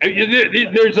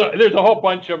 There's a whole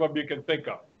bunch of them you can think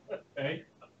of. Okay.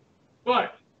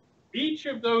 But each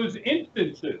of those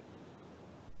instances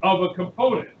of a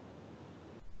component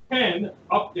can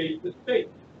update the state.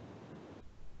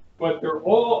 But they're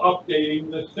all updating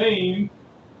the same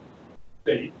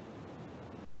state.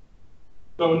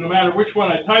 So no matter which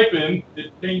one I type in,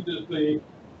 it changes the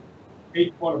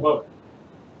eighth one above it.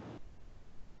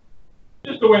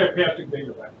 Just a way of passing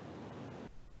data back.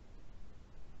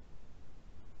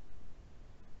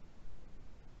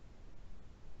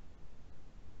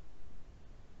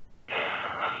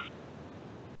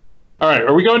 All right,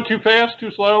 are we going too fast,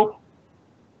 too slow?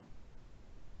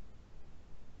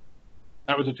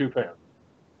 That was a too fast.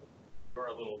 Or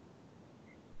a little.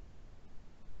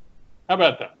 How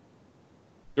about that?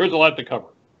 There's a lot to cover.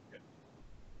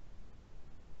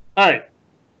 All right,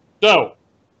 so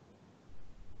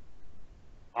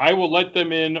I will let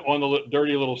them in on the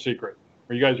dirty little secret.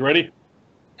 Are you guys ready?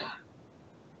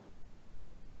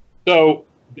 So,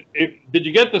 did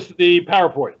you get the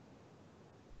PowerPoint?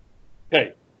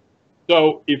 Okay.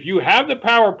 So if you have the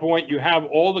PowerPoint, you have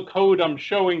all the code I'm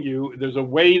showing you. There's a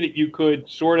way that you could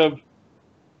sort of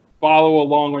follow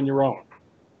along on your own.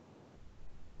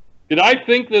 Did I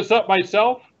think this up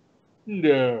myself?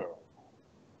 No.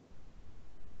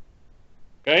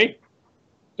 Okay.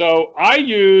 So I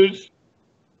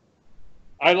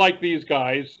like these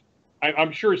guys.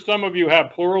 I'm sure some of you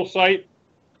have Pluralsight.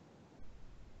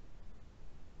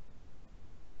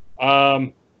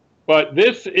 But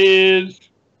this is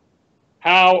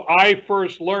how I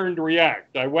first learned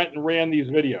React. I went and ran these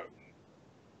videos.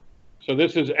 So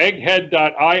this is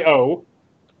egghead.io.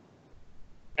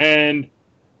 And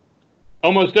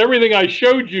almost everything I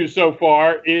showed you so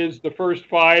far is the first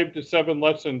 5 to 7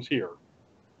 lessons here.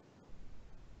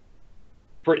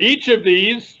 For each of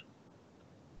these,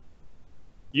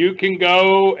 you can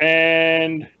go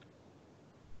and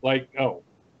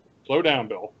slow down,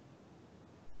 Bill.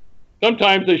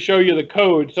 Sometimes they show you the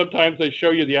code. Sometimes they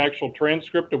show you the actual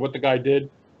transcript of what the guy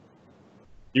did.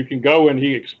 You can go and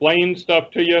he explains stuff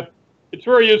to you. It's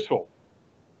very useful.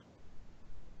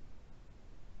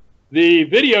 The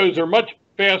videos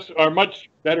are much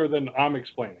better than I'm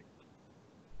explaining.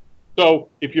 So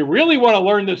if you really want to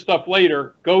learn this stuff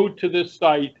later, go to this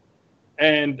site.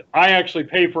 And I actually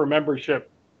pay for a membership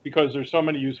because there's so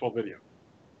many useful videos.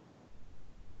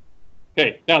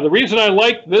 Okay, now the reason I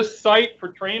like this site for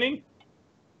training,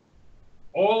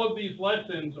 all of these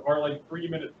lessons are like 3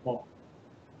 minutes long.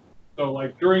 So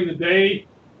like during the day,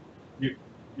 you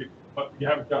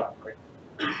have a job, right?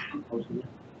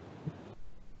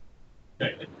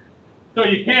 Okay. So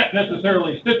you can't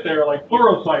necessarily sit there like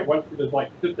Pluralsight wants you to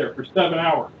sit there for 7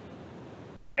 hours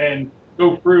and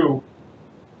go through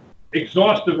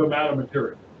exhaustive amount of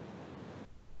material.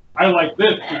 I like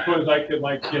this because I could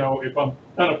if I'm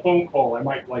on a phone call, I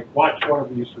might watch one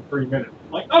of these for 3 minutes.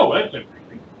 I'm oh, that's interesting.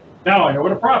 Now I know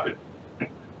what a prop is.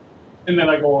 And then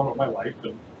I go on with my life,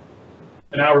 and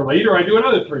an hour later I do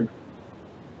another 3 minutes.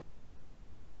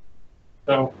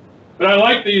 So, but I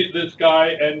like this guy,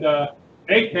 and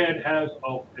Egghead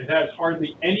has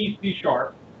hardly any C#,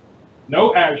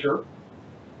 no Azure,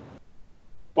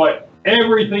 but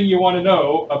everything you want to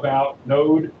know about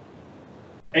Node,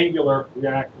 Angular,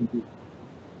 React, and Vue.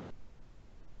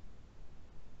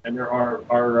 And there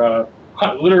are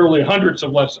literally hundreds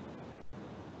of lessons.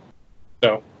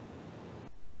 So,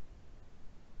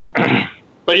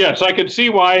 but yes, I can see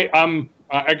why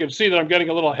I can see that I'm getting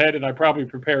a little ahead, and I probably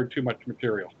prepared too much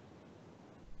material.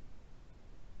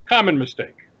 Common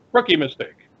mistake, rookie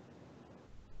mistake.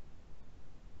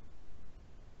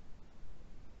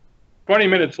 20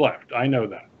 minutes left. I know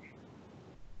that.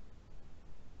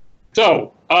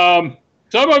 So,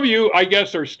 some of you, I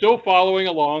guess, are still following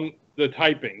along the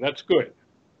typing. That's good.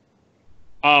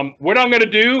 What I'm going to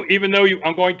do, even though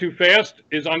I'm going too fast,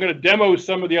 is I'm going to demo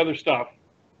some of the other stuff.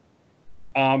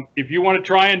 If you want to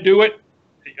try and do it,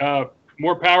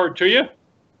 more power to you.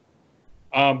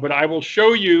 But I will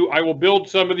show you, I will build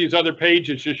some of these other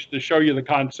pages just to show you the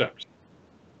concepts.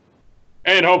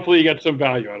 And hopefully you get some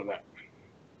value out of that.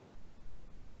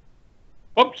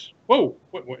 Oops, whoa,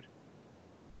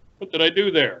 what did I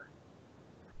do there?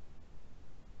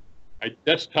 I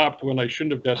desktoped when I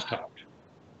shouldn't have desktopped.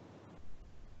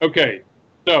 Okay,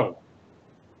 so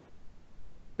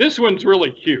this one's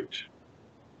really cute.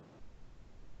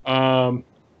 So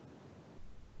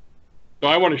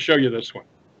I want to show you this one.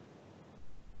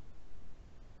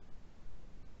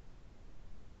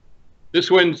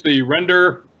 This one's the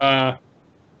render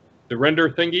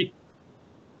thingy.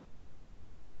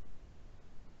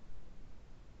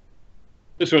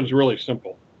 This one's really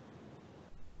simple.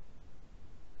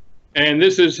 And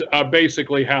this is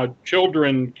basically how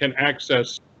children can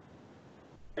access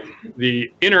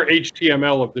the inner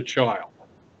HTML of the child.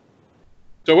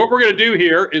 So what we're going to do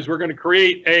here is we're going to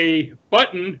create a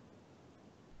button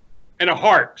and a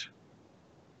heart.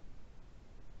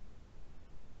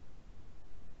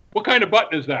 What kind of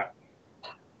button is that?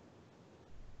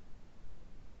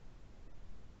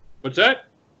 What's that?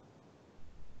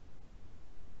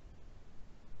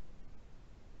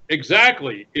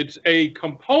 Exactly. It's a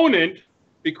component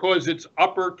because it's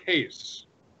uppercase.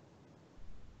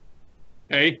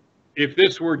 Okay. If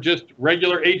this were just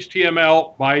regular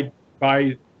HTML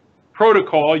by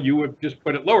protocol, you would just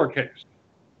put it lowercase.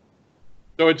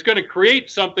 So it's going to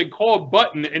create something called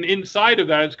button, and inside of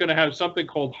that, it's going to have something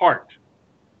called heart.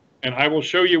 And I will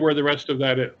show you where the rest of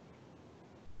that is.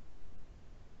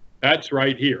 That's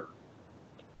right here.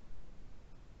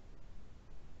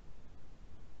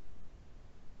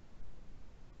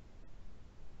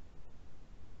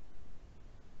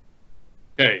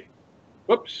 Okay.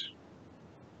 Whoops.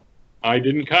 I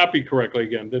didn't copy correctly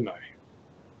again, didn't I?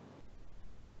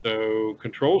 So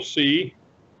Control C,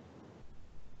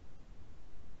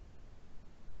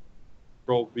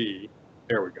 Control V.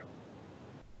 There we go.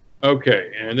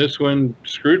 Okay, and this one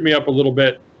screwed me up a little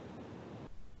bit.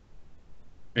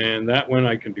 And that one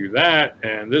I can do that,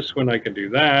 and this one I can do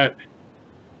that.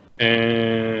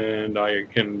 And I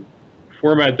can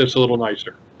format this a little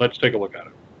nicer. Let's take a look at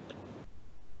it.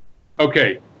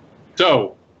 Okay,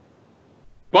 so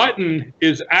button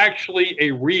is actually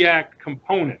a React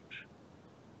component.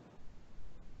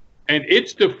 And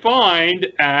it's defined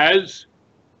as,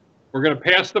 we're going to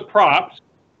pass the props.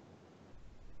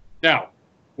 Now,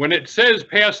 when it says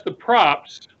pass the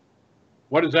props,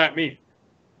 what does that mean?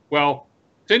 Well,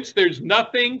 since there's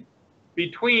nothing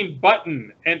between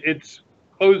button and its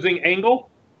closing angle,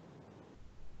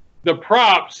 the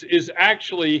props is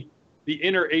actually the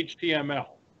inner HTML.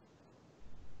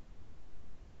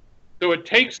 So it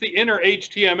takes the inner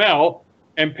HTML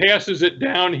and passes it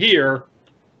down here,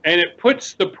 and it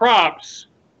puts the props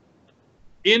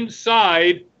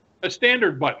inside a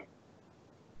standard button.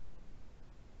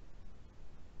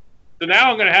 So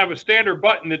now I'm going to have a standard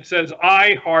button that says,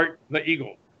 I heart the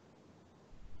eagle.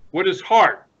 What is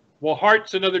heart? Well,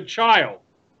 heart's another child.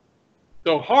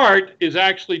 So heart is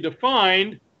actually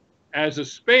defined as a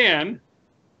span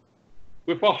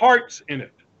with a hearts in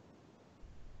it.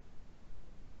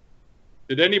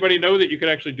 Did anybody know that you could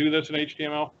actually do this in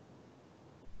HTML?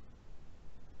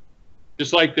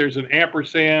 Just like there's an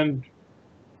ampersand,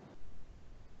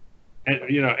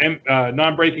 and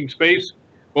non-breaking space.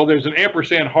 Well, there's an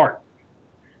ampersand heart.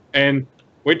 And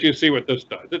wait till you see what this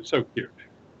does. It's so cute.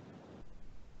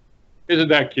 Isn't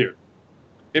that cute?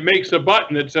 It makes a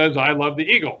button that says, I love the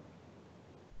eagle.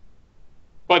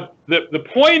 But the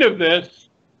point of this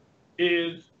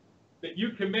is that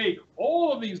you can make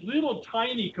all of these little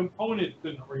tiny components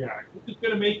in React, which is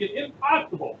going to make it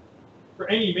impossible for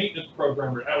any maintenance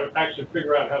programmer to actually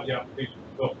figure out how the application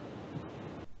is built.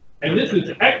 And this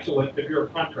is excellent if you're a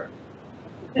contractor.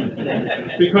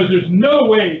 Because there's no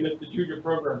way that the junior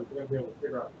programmers are going to be able to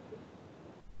figure out this.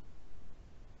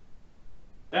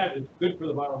 That is good for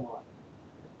the bottom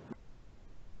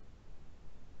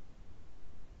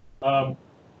line.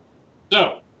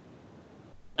 So,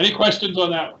 any questions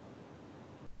on that one?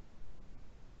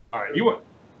 All right, you want,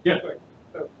 yeah.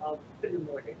 So, sitting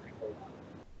more like a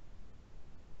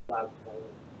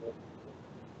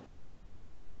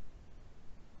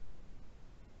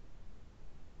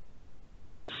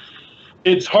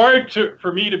It's hard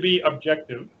for me to be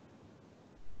objective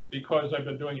because I've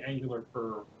been doing Angular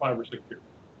for 5 or 6 years.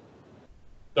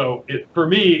 So for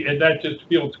me, that just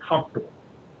feels comfortable.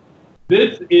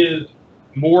 This is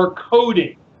more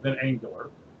coding than Angular.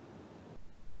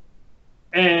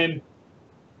 And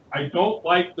I don't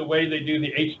like the way they do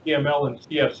the HTML and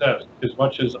CSS as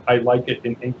much as I like it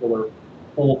in Angular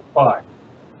 5,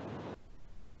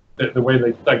 the way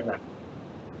they segment.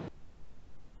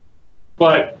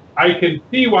 But I can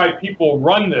see why people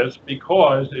run this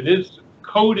because it is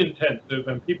code intensive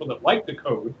and people that like the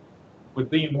code would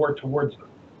lean more towards it.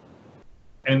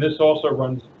 And this also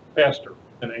runs faster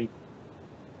than Angular.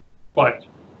 But,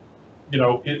 you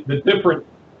know, the difference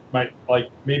might, like,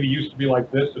 maybe used to be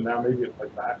like this and now maybe it's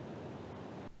like that.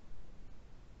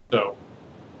 So.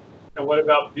 And what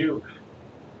about Vue?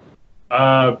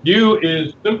 Vue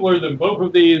is simpler than both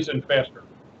of these and faster.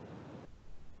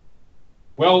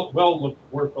 Well,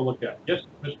 worth a look at. Yes,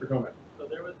 Mr. Gomez. So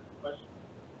there was a question.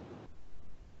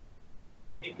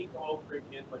 Taking all for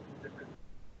again, like different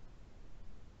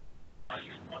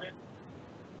on it.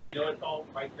 You know, it's all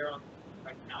right there on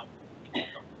right now.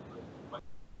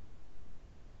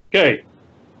 Okay.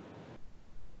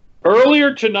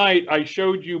 Earlier tonight, I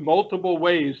showed you multiple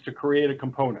ways to create a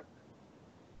component.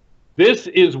 This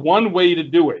is one way to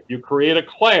do it. You create a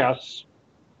class,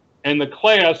 and the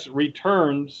class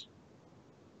returns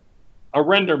a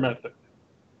render method.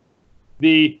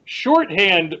 The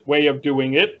shorthand way of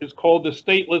doing it is called the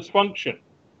stateless function.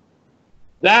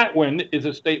 That one is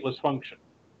a stateless function.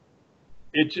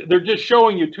 They're just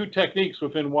showing you 2 techniques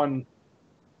within one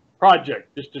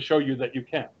project, just to show you that you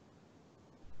can.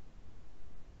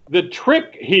 The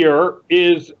trick here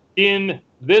is in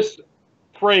this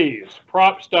phrase,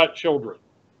 props.children.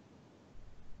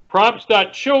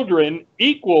 Props.children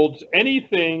equals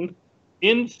anything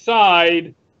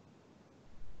inside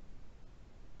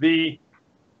the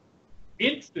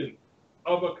instance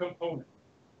of a component.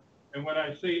 And when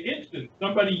I say instance,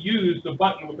 somebody used a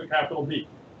button with a capital B.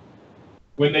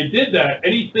 When they did that,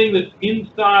 anything that's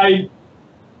inside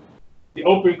the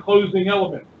open closing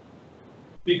element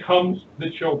becomes the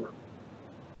children.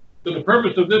 So the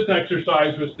purpose of this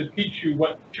exercise was to teach you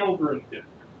what children is.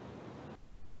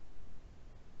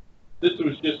 This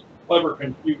was just clever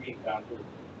confusion down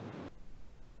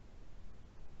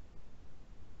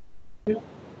here.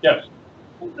 Yes?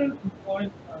 What does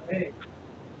points are made?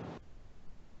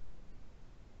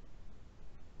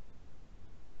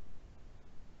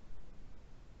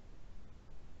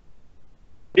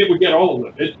 It would get all of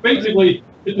them. It's basically,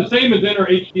 it's the same as inner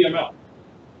HTML.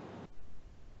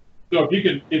 So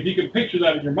if you can picture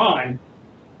that in your mind,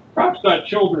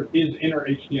 props.children is inner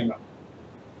HTML.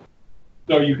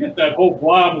 So you get that whole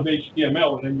blob of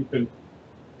HTML, and then you can,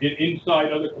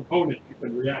 inside other components, you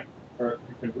can react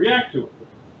to it.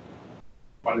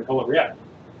 Why they call it React.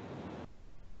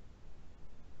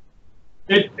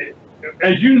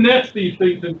 As you nest these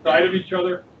things inside of each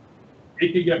other,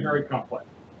 it can get very complex.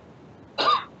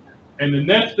 And the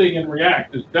nesting in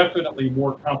React is definitely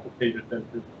more complicated than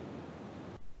this.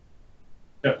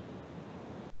 Yes.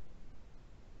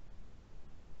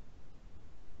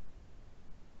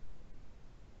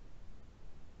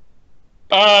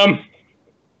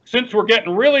 Since we're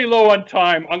getting really low on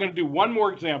time, I'm going to do one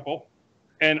more example.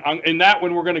 And in that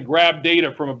one, we're going to grab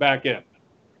data from a back end.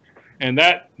 And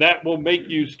that will make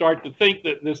you start to think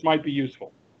that this might be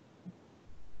useful.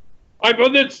 All right,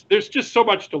 but there's just so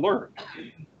much to learn.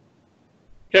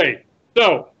 Okay,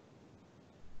 so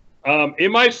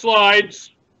in my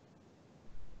slides,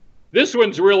 this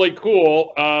one's really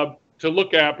cool to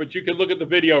look at, but you can look at the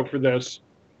video for this.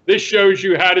 This shows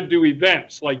you how to do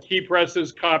events like key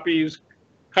presses, copies,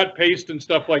 cut, paste, and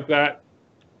stuff like that.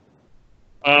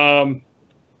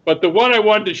 But the one I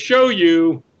wanted to show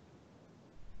you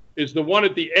is the one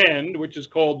at the end, which is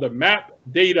called the map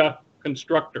data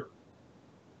constructor.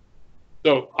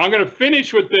 So I'm going to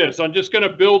finish with this. I'm just going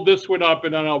to build this one up,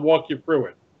 and then I'll walk you through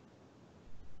it.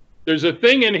 There's a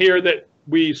thing in here that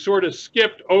we sort of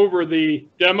skipped over the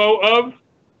demo of,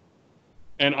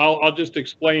 and I'll just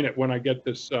explain it when I get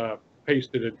this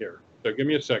pasted in here. So give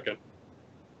me a second.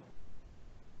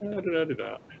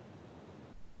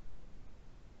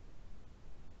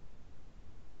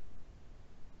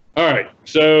 All right,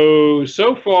 so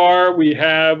far we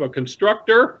have a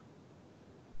constructor.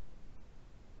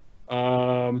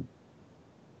 Let's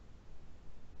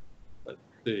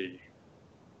see.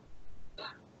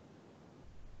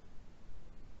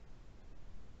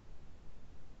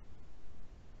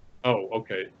 Oh,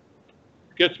 okay.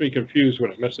 It gets me confused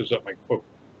when it messes up my quote.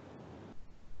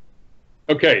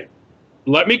 Okay,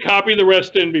 let me copy the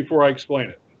rest in before I explain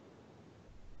it.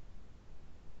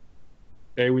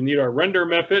 Okay, we need our render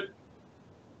method.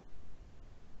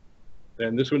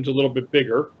 And this one's a little bit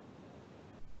bigger.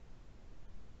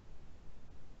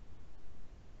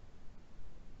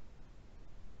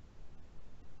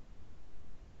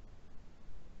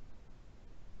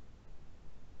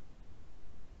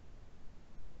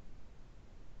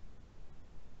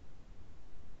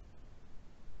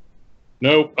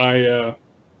 Nope,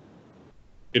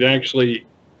 it actually,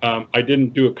 I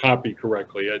didn't do a copy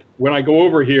correctly. When I go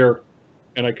over here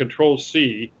and I Control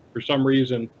C, for some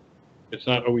reason, it's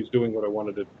not always doing what I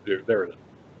wanted it to do. There it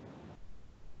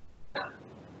is.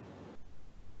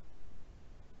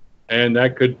 And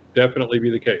that could definitely be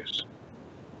the case.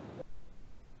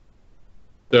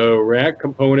 So React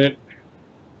component.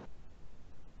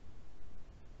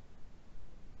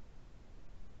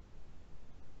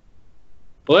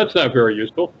 Well, that's not very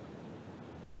useful.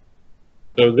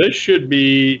 So this should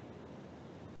be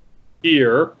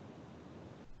here.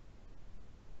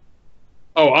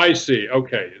 Oh, I see.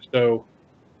 Okay. So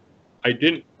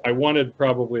I wanted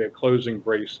probably a closing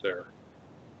brace there.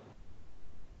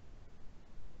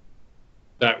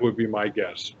 That would be my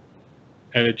guess.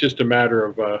 And it's just a matter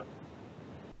of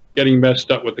getting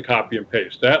messed up with the copy and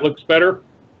paste. That looks better.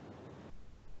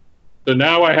 So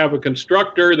now I have a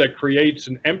constructor that creates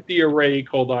an empty array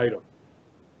called item.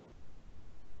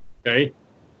 Okay,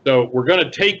 so we're going to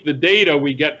take the data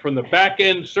we get from the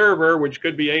backend server, which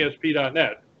could be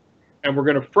ASP.NET, and we're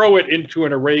going to throw it into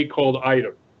an array called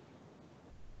item.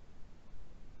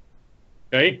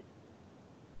 Okay,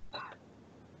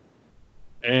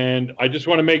 and I just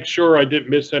want to make sure I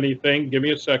didn't miss anything. Give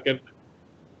me a second.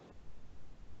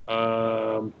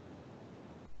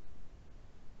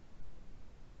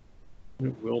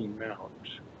 It will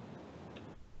mount.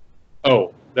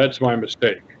 Oh, that's my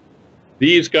mistake.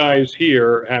 These guys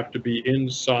here have to be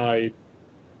inside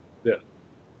this.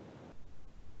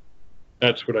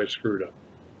 That's what I screwed up.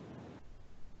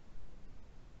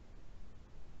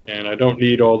 And I don't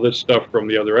need all this stuff from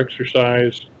the other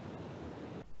exercise.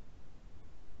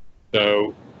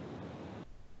 So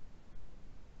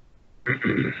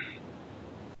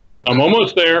I'm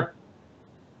almost there.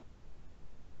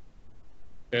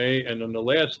 Okay, and then the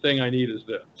last thing I need is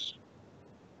this,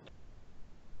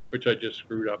 which I just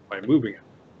screwed up by moving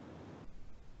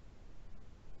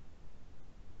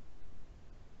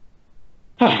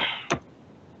it.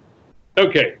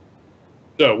 Okay,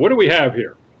 so what do we have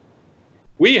here?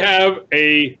 We have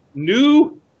a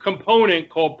new component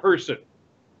called person.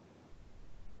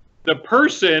 The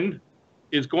person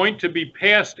is going to be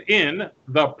passed in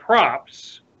the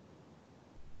props.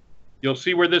 You'll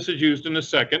see where this is used in a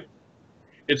second.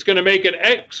 It's going to make an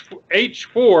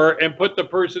H4 and put the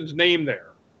person's name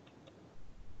there.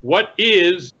 What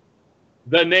is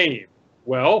the name?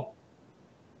 Well,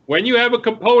 when you have a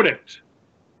component,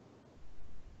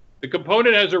 the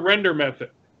component has a render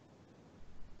method.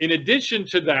 In addition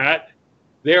to that,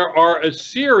 there are a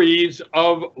series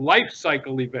of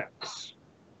lifecycle events.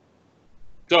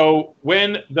 So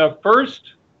when the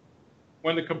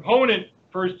component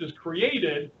first is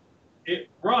created, it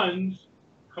runs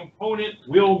component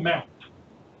will mount.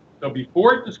 So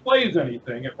before it displays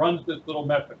anything, it runs this little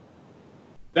method.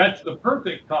 That's the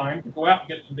perfect time to go out and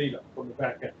get some data from the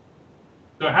back end.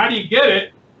 So how do you get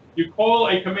it? You call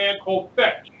a command called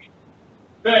fetch.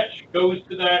 Fetch goes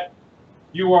to that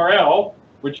URL,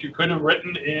 which you could have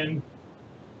written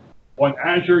on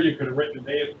Azure, you could have written in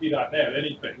ASP.NET,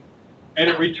 anything, and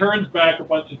it returns back a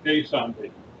bunch of JSON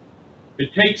data.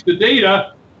 It takes the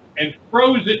data and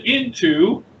throws it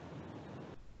into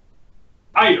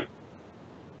item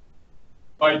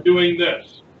by doing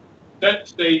this, set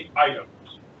state items.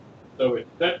 So it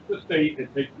sets the state,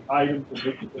 it takes the items and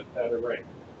makes it that array.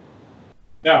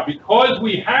 Now, because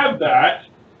we have that,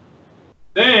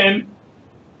 then,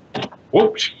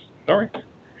 whoops, sorry.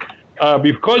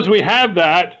 Because we have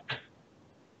that,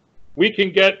 we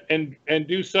can get and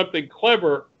do something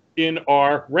clever in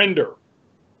our render.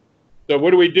 So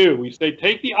what do? We say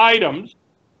take the items,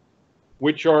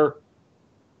 which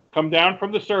come down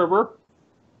from the server.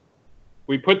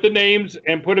 We put the names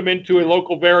and put them into a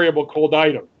local variable called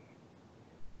item.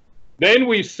 Then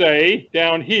we say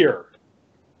down here,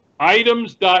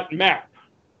 items.map.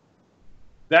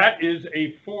 That is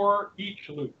a for each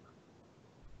loop.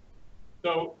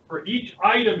 So for each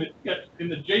item it gets in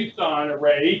the JSON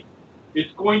array,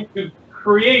 it's going to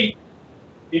create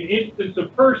an instance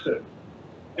of person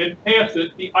and pass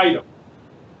it the item.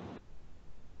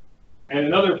 And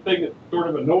another thing that's sort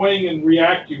of annoying in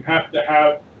React, you have to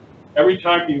have, every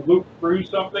time you loop through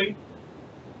something,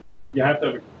 you have to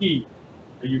have a key,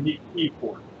 a unique key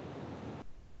for it.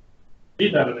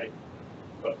 He's not an Angular,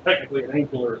 but technically an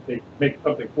Angular, they make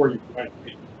something for you.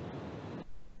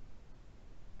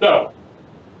 So,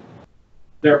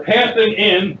 they're passing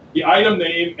in the item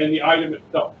name and the item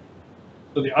itself.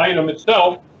 So the item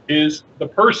itself is the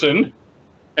person,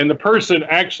 and the person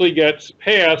actually gets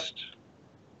passed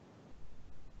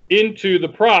into the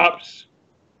props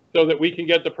so that we can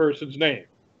get the person's name.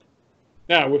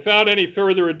 Now, without any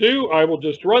further ado, I will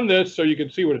just run this so you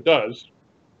can see what it does.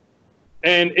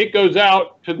 And it goes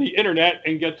out to the internet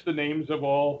and gets the names of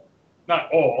all,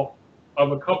 not all,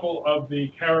 of a couple of the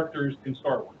characters in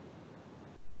Star Wars.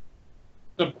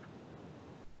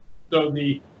 So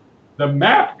the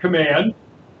map command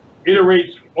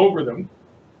iterates over them,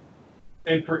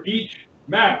 and for each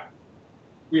map,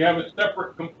 we have a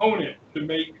separate component to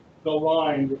make the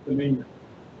line with the name.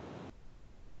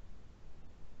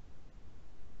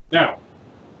 Now,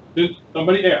 since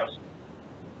somebody asked,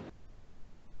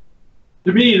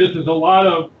 to me, this is a lot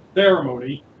of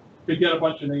ceremony to get a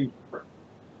bunch of names.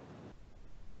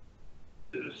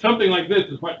 Something like this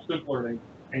is much simpler than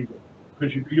Angular,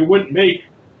 because you wouldn't make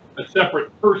a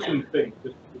separate person thing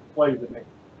to display the name.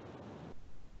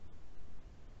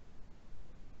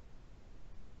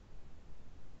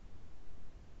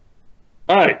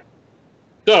 All right.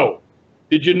 So,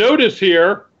 did you notice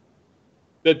here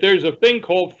that there's a thing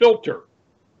called filter?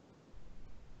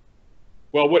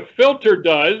 Well, what filter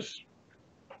does,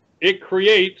 it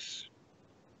creates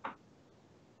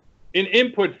an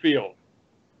input field.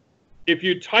 If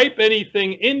you type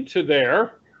anything into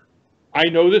there, I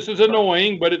know this is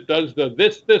annoying, but it does the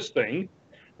this thing,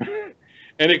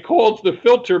 and it calls the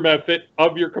filter method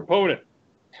of your component.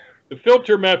 The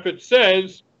filter method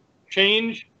says,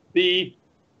 change the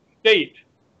state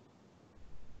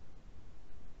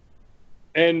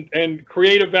and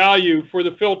create a value for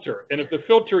the filter. And if the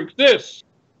filter exists,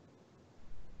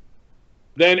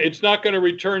 then it's not going to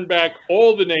return back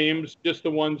all the names, just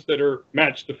the ones that are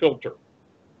match the filter.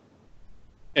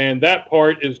 And that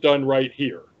part is done right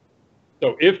here.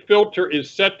 So if filter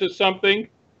is set to something,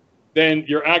 then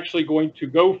you're actually going to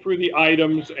go through the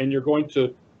items and you're going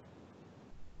to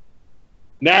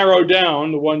narrow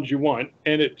down the ones you want.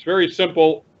 And it's very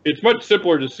simple. It's much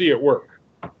simpler to see it work.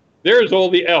 There's all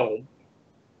the L's.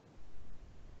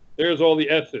 There's all the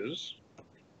S's.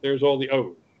 There's all the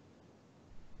O's.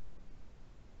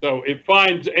 So it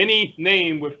finds any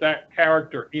name with that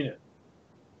character in it.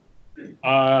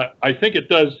 I think it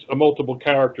does a multiple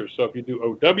characters. So if you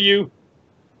do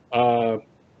OW,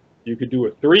 you could do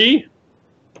a 3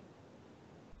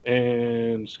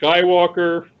 and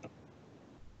Skywalker,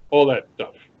 all that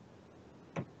stuff.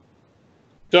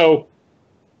 So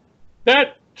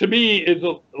that to me is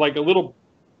like a little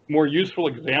more useful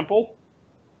example.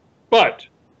 But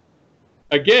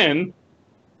again,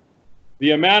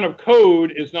 the amount of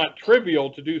code is not trivial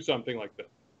to do something like this.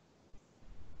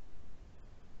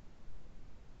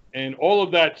 And all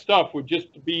of that stuff would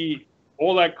just be,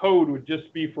 all that code would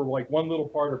just be for like one little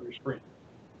part of your screen.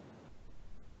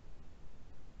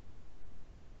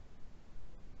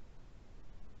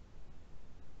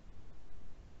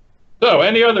 So,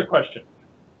 any other questions?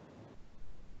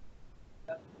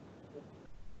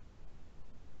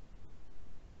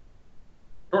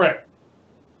 Correct.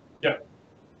 Yeah.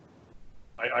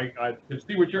 I can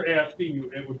see what you're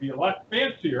asking. It would be a lot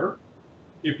fancier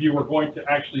if you were going to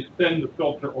actually send the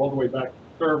filter all the way back to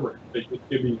the server. They just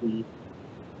give you the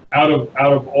out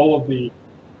of all of the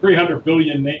 300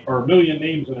 billion or million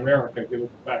names in America, give us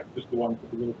back just the ones that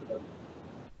begin with the W.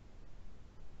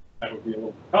 That would be a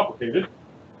little complicated.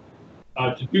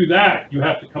 To do that, you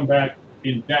have to come back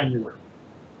in January,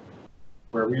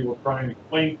 where we will try and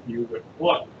explain to you what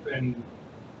Flux and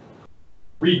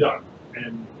Redux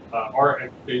and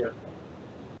RxJS.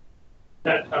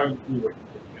 That's how you do it.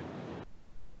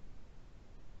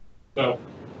 So,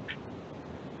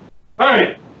 all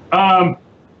right.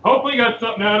 Hopefully you got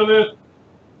something out of this.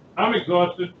 I'm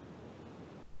exhausted.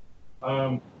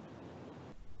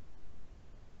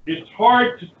 It's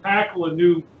hard to tackle a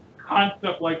new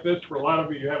concept like this for a lot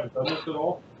of you who haven't done this at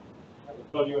all. I will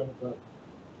tell you haven't done it.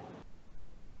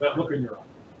 That look in your eye.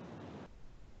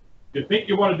 You think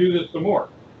you want to do this some more?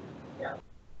 Yeah.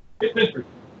 It's interesting.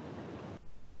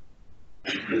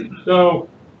 So,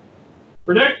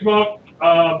 for next month,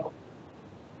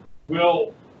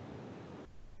 we'll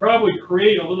probably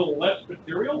create a little less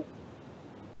material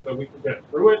so we can get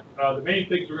through it. The main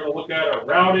things we're going to look at are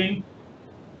routing.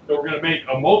 So we're going to make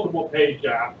a multiple page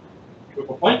app with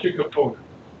a bunch of components.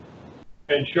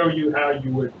 and show you how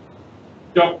you would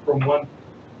jump from one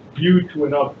view to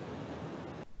another.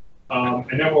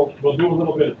 And then we'll do a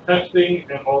little bit of testing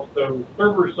and also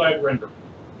server-side rendering.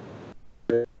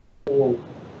 We'll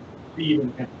see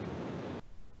even.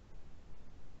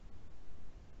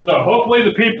 So hopefully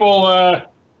the people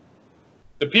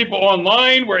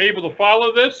online were able to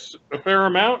follow this a fair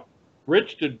amount.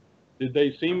 Rich, did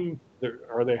they seem,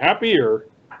 are they happy, or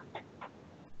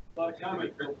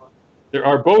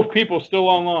are both people still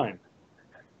online?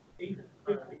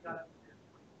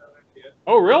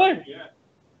 Oh, really? Yeah.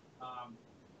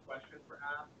 Questions were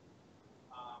asked.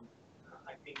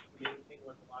 I think the main thing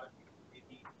was a lot of people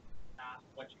maybe asked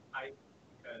what you type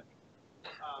because,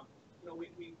 you know,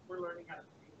 we're learning how to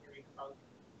speak hearing about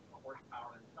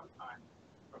horsepower, and sometimes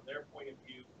from their point of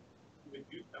view, you would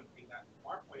do something that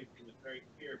from our point of view was very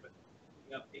clear, but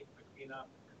you know, they clean up.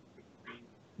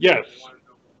 Yes.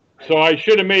 So I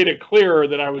should have made it clearer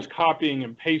that I was copying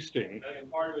and pasting.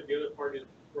 And part of it, the other part is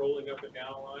scrolling up and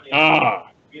down line.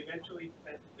 Ah. We eventually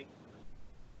sent links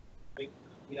to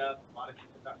meet up. A lot of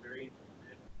people got very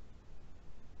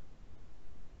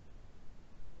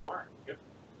interested. Yep.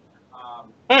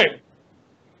 Hey.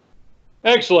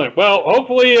 Excellent. Well,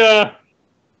 hopefully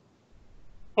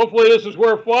this is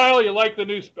worthwhile. You like the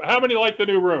new, how many like the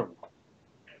new room?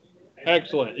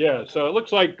 Excellent. Yeah. So it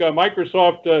looks like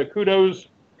Microsoft, kudos.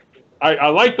 I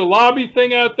like the lobby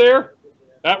thing out there.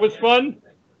 That was fun.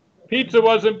 Pizza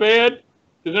wasn't bad. If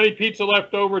there's any pizza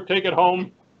left over, take it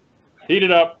home. Heat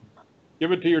it up.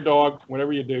 Give it to your dog,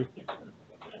 whatever you do.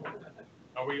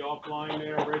 Are we offline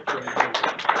there, Rich?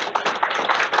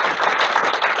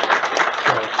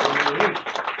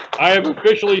 I have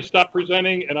officially stopped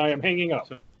presenting, and I am hanging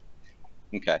up.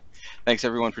 Okay. Thanks,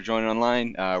 everyone, for joining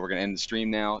online. We're going to end the stream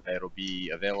now. It'll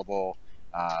be available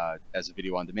as a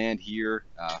video on demand here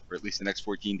for at least the next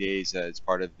 14 days as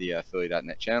part of the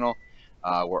Philly.net channel.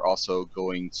 We're also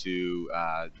going to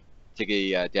take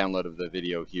a download of the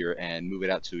video here and move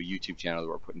it out to a YouTube channel that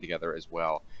we're putting together as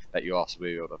well, that you'll also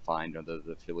be able to find under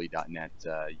the Philly.net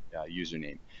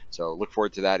username. So look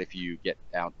forward to that if you get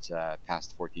out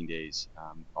past 14 days.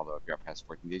 Although if you're out past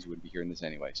 14 days, you wouldn't be hearing this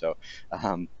anyway. So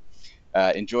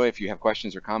enjoy. If you have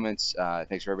questions or comments.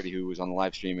 Thanks for everybody who was on the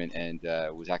live stream and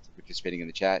was actively participating in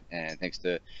the chat. And thanks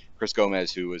to Chris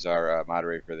Gomez, who was our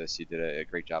moderator for this. He did a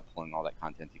great job pulling all that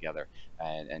content together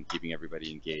and keeping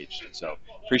everybody engaged. So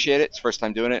appreciate it. It's the first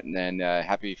time doing it, and then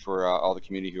happy for all the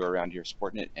community who are around here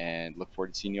supporting it, and look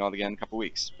forward to seeing you all again in a couple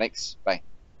weeks. Thanks. Bye.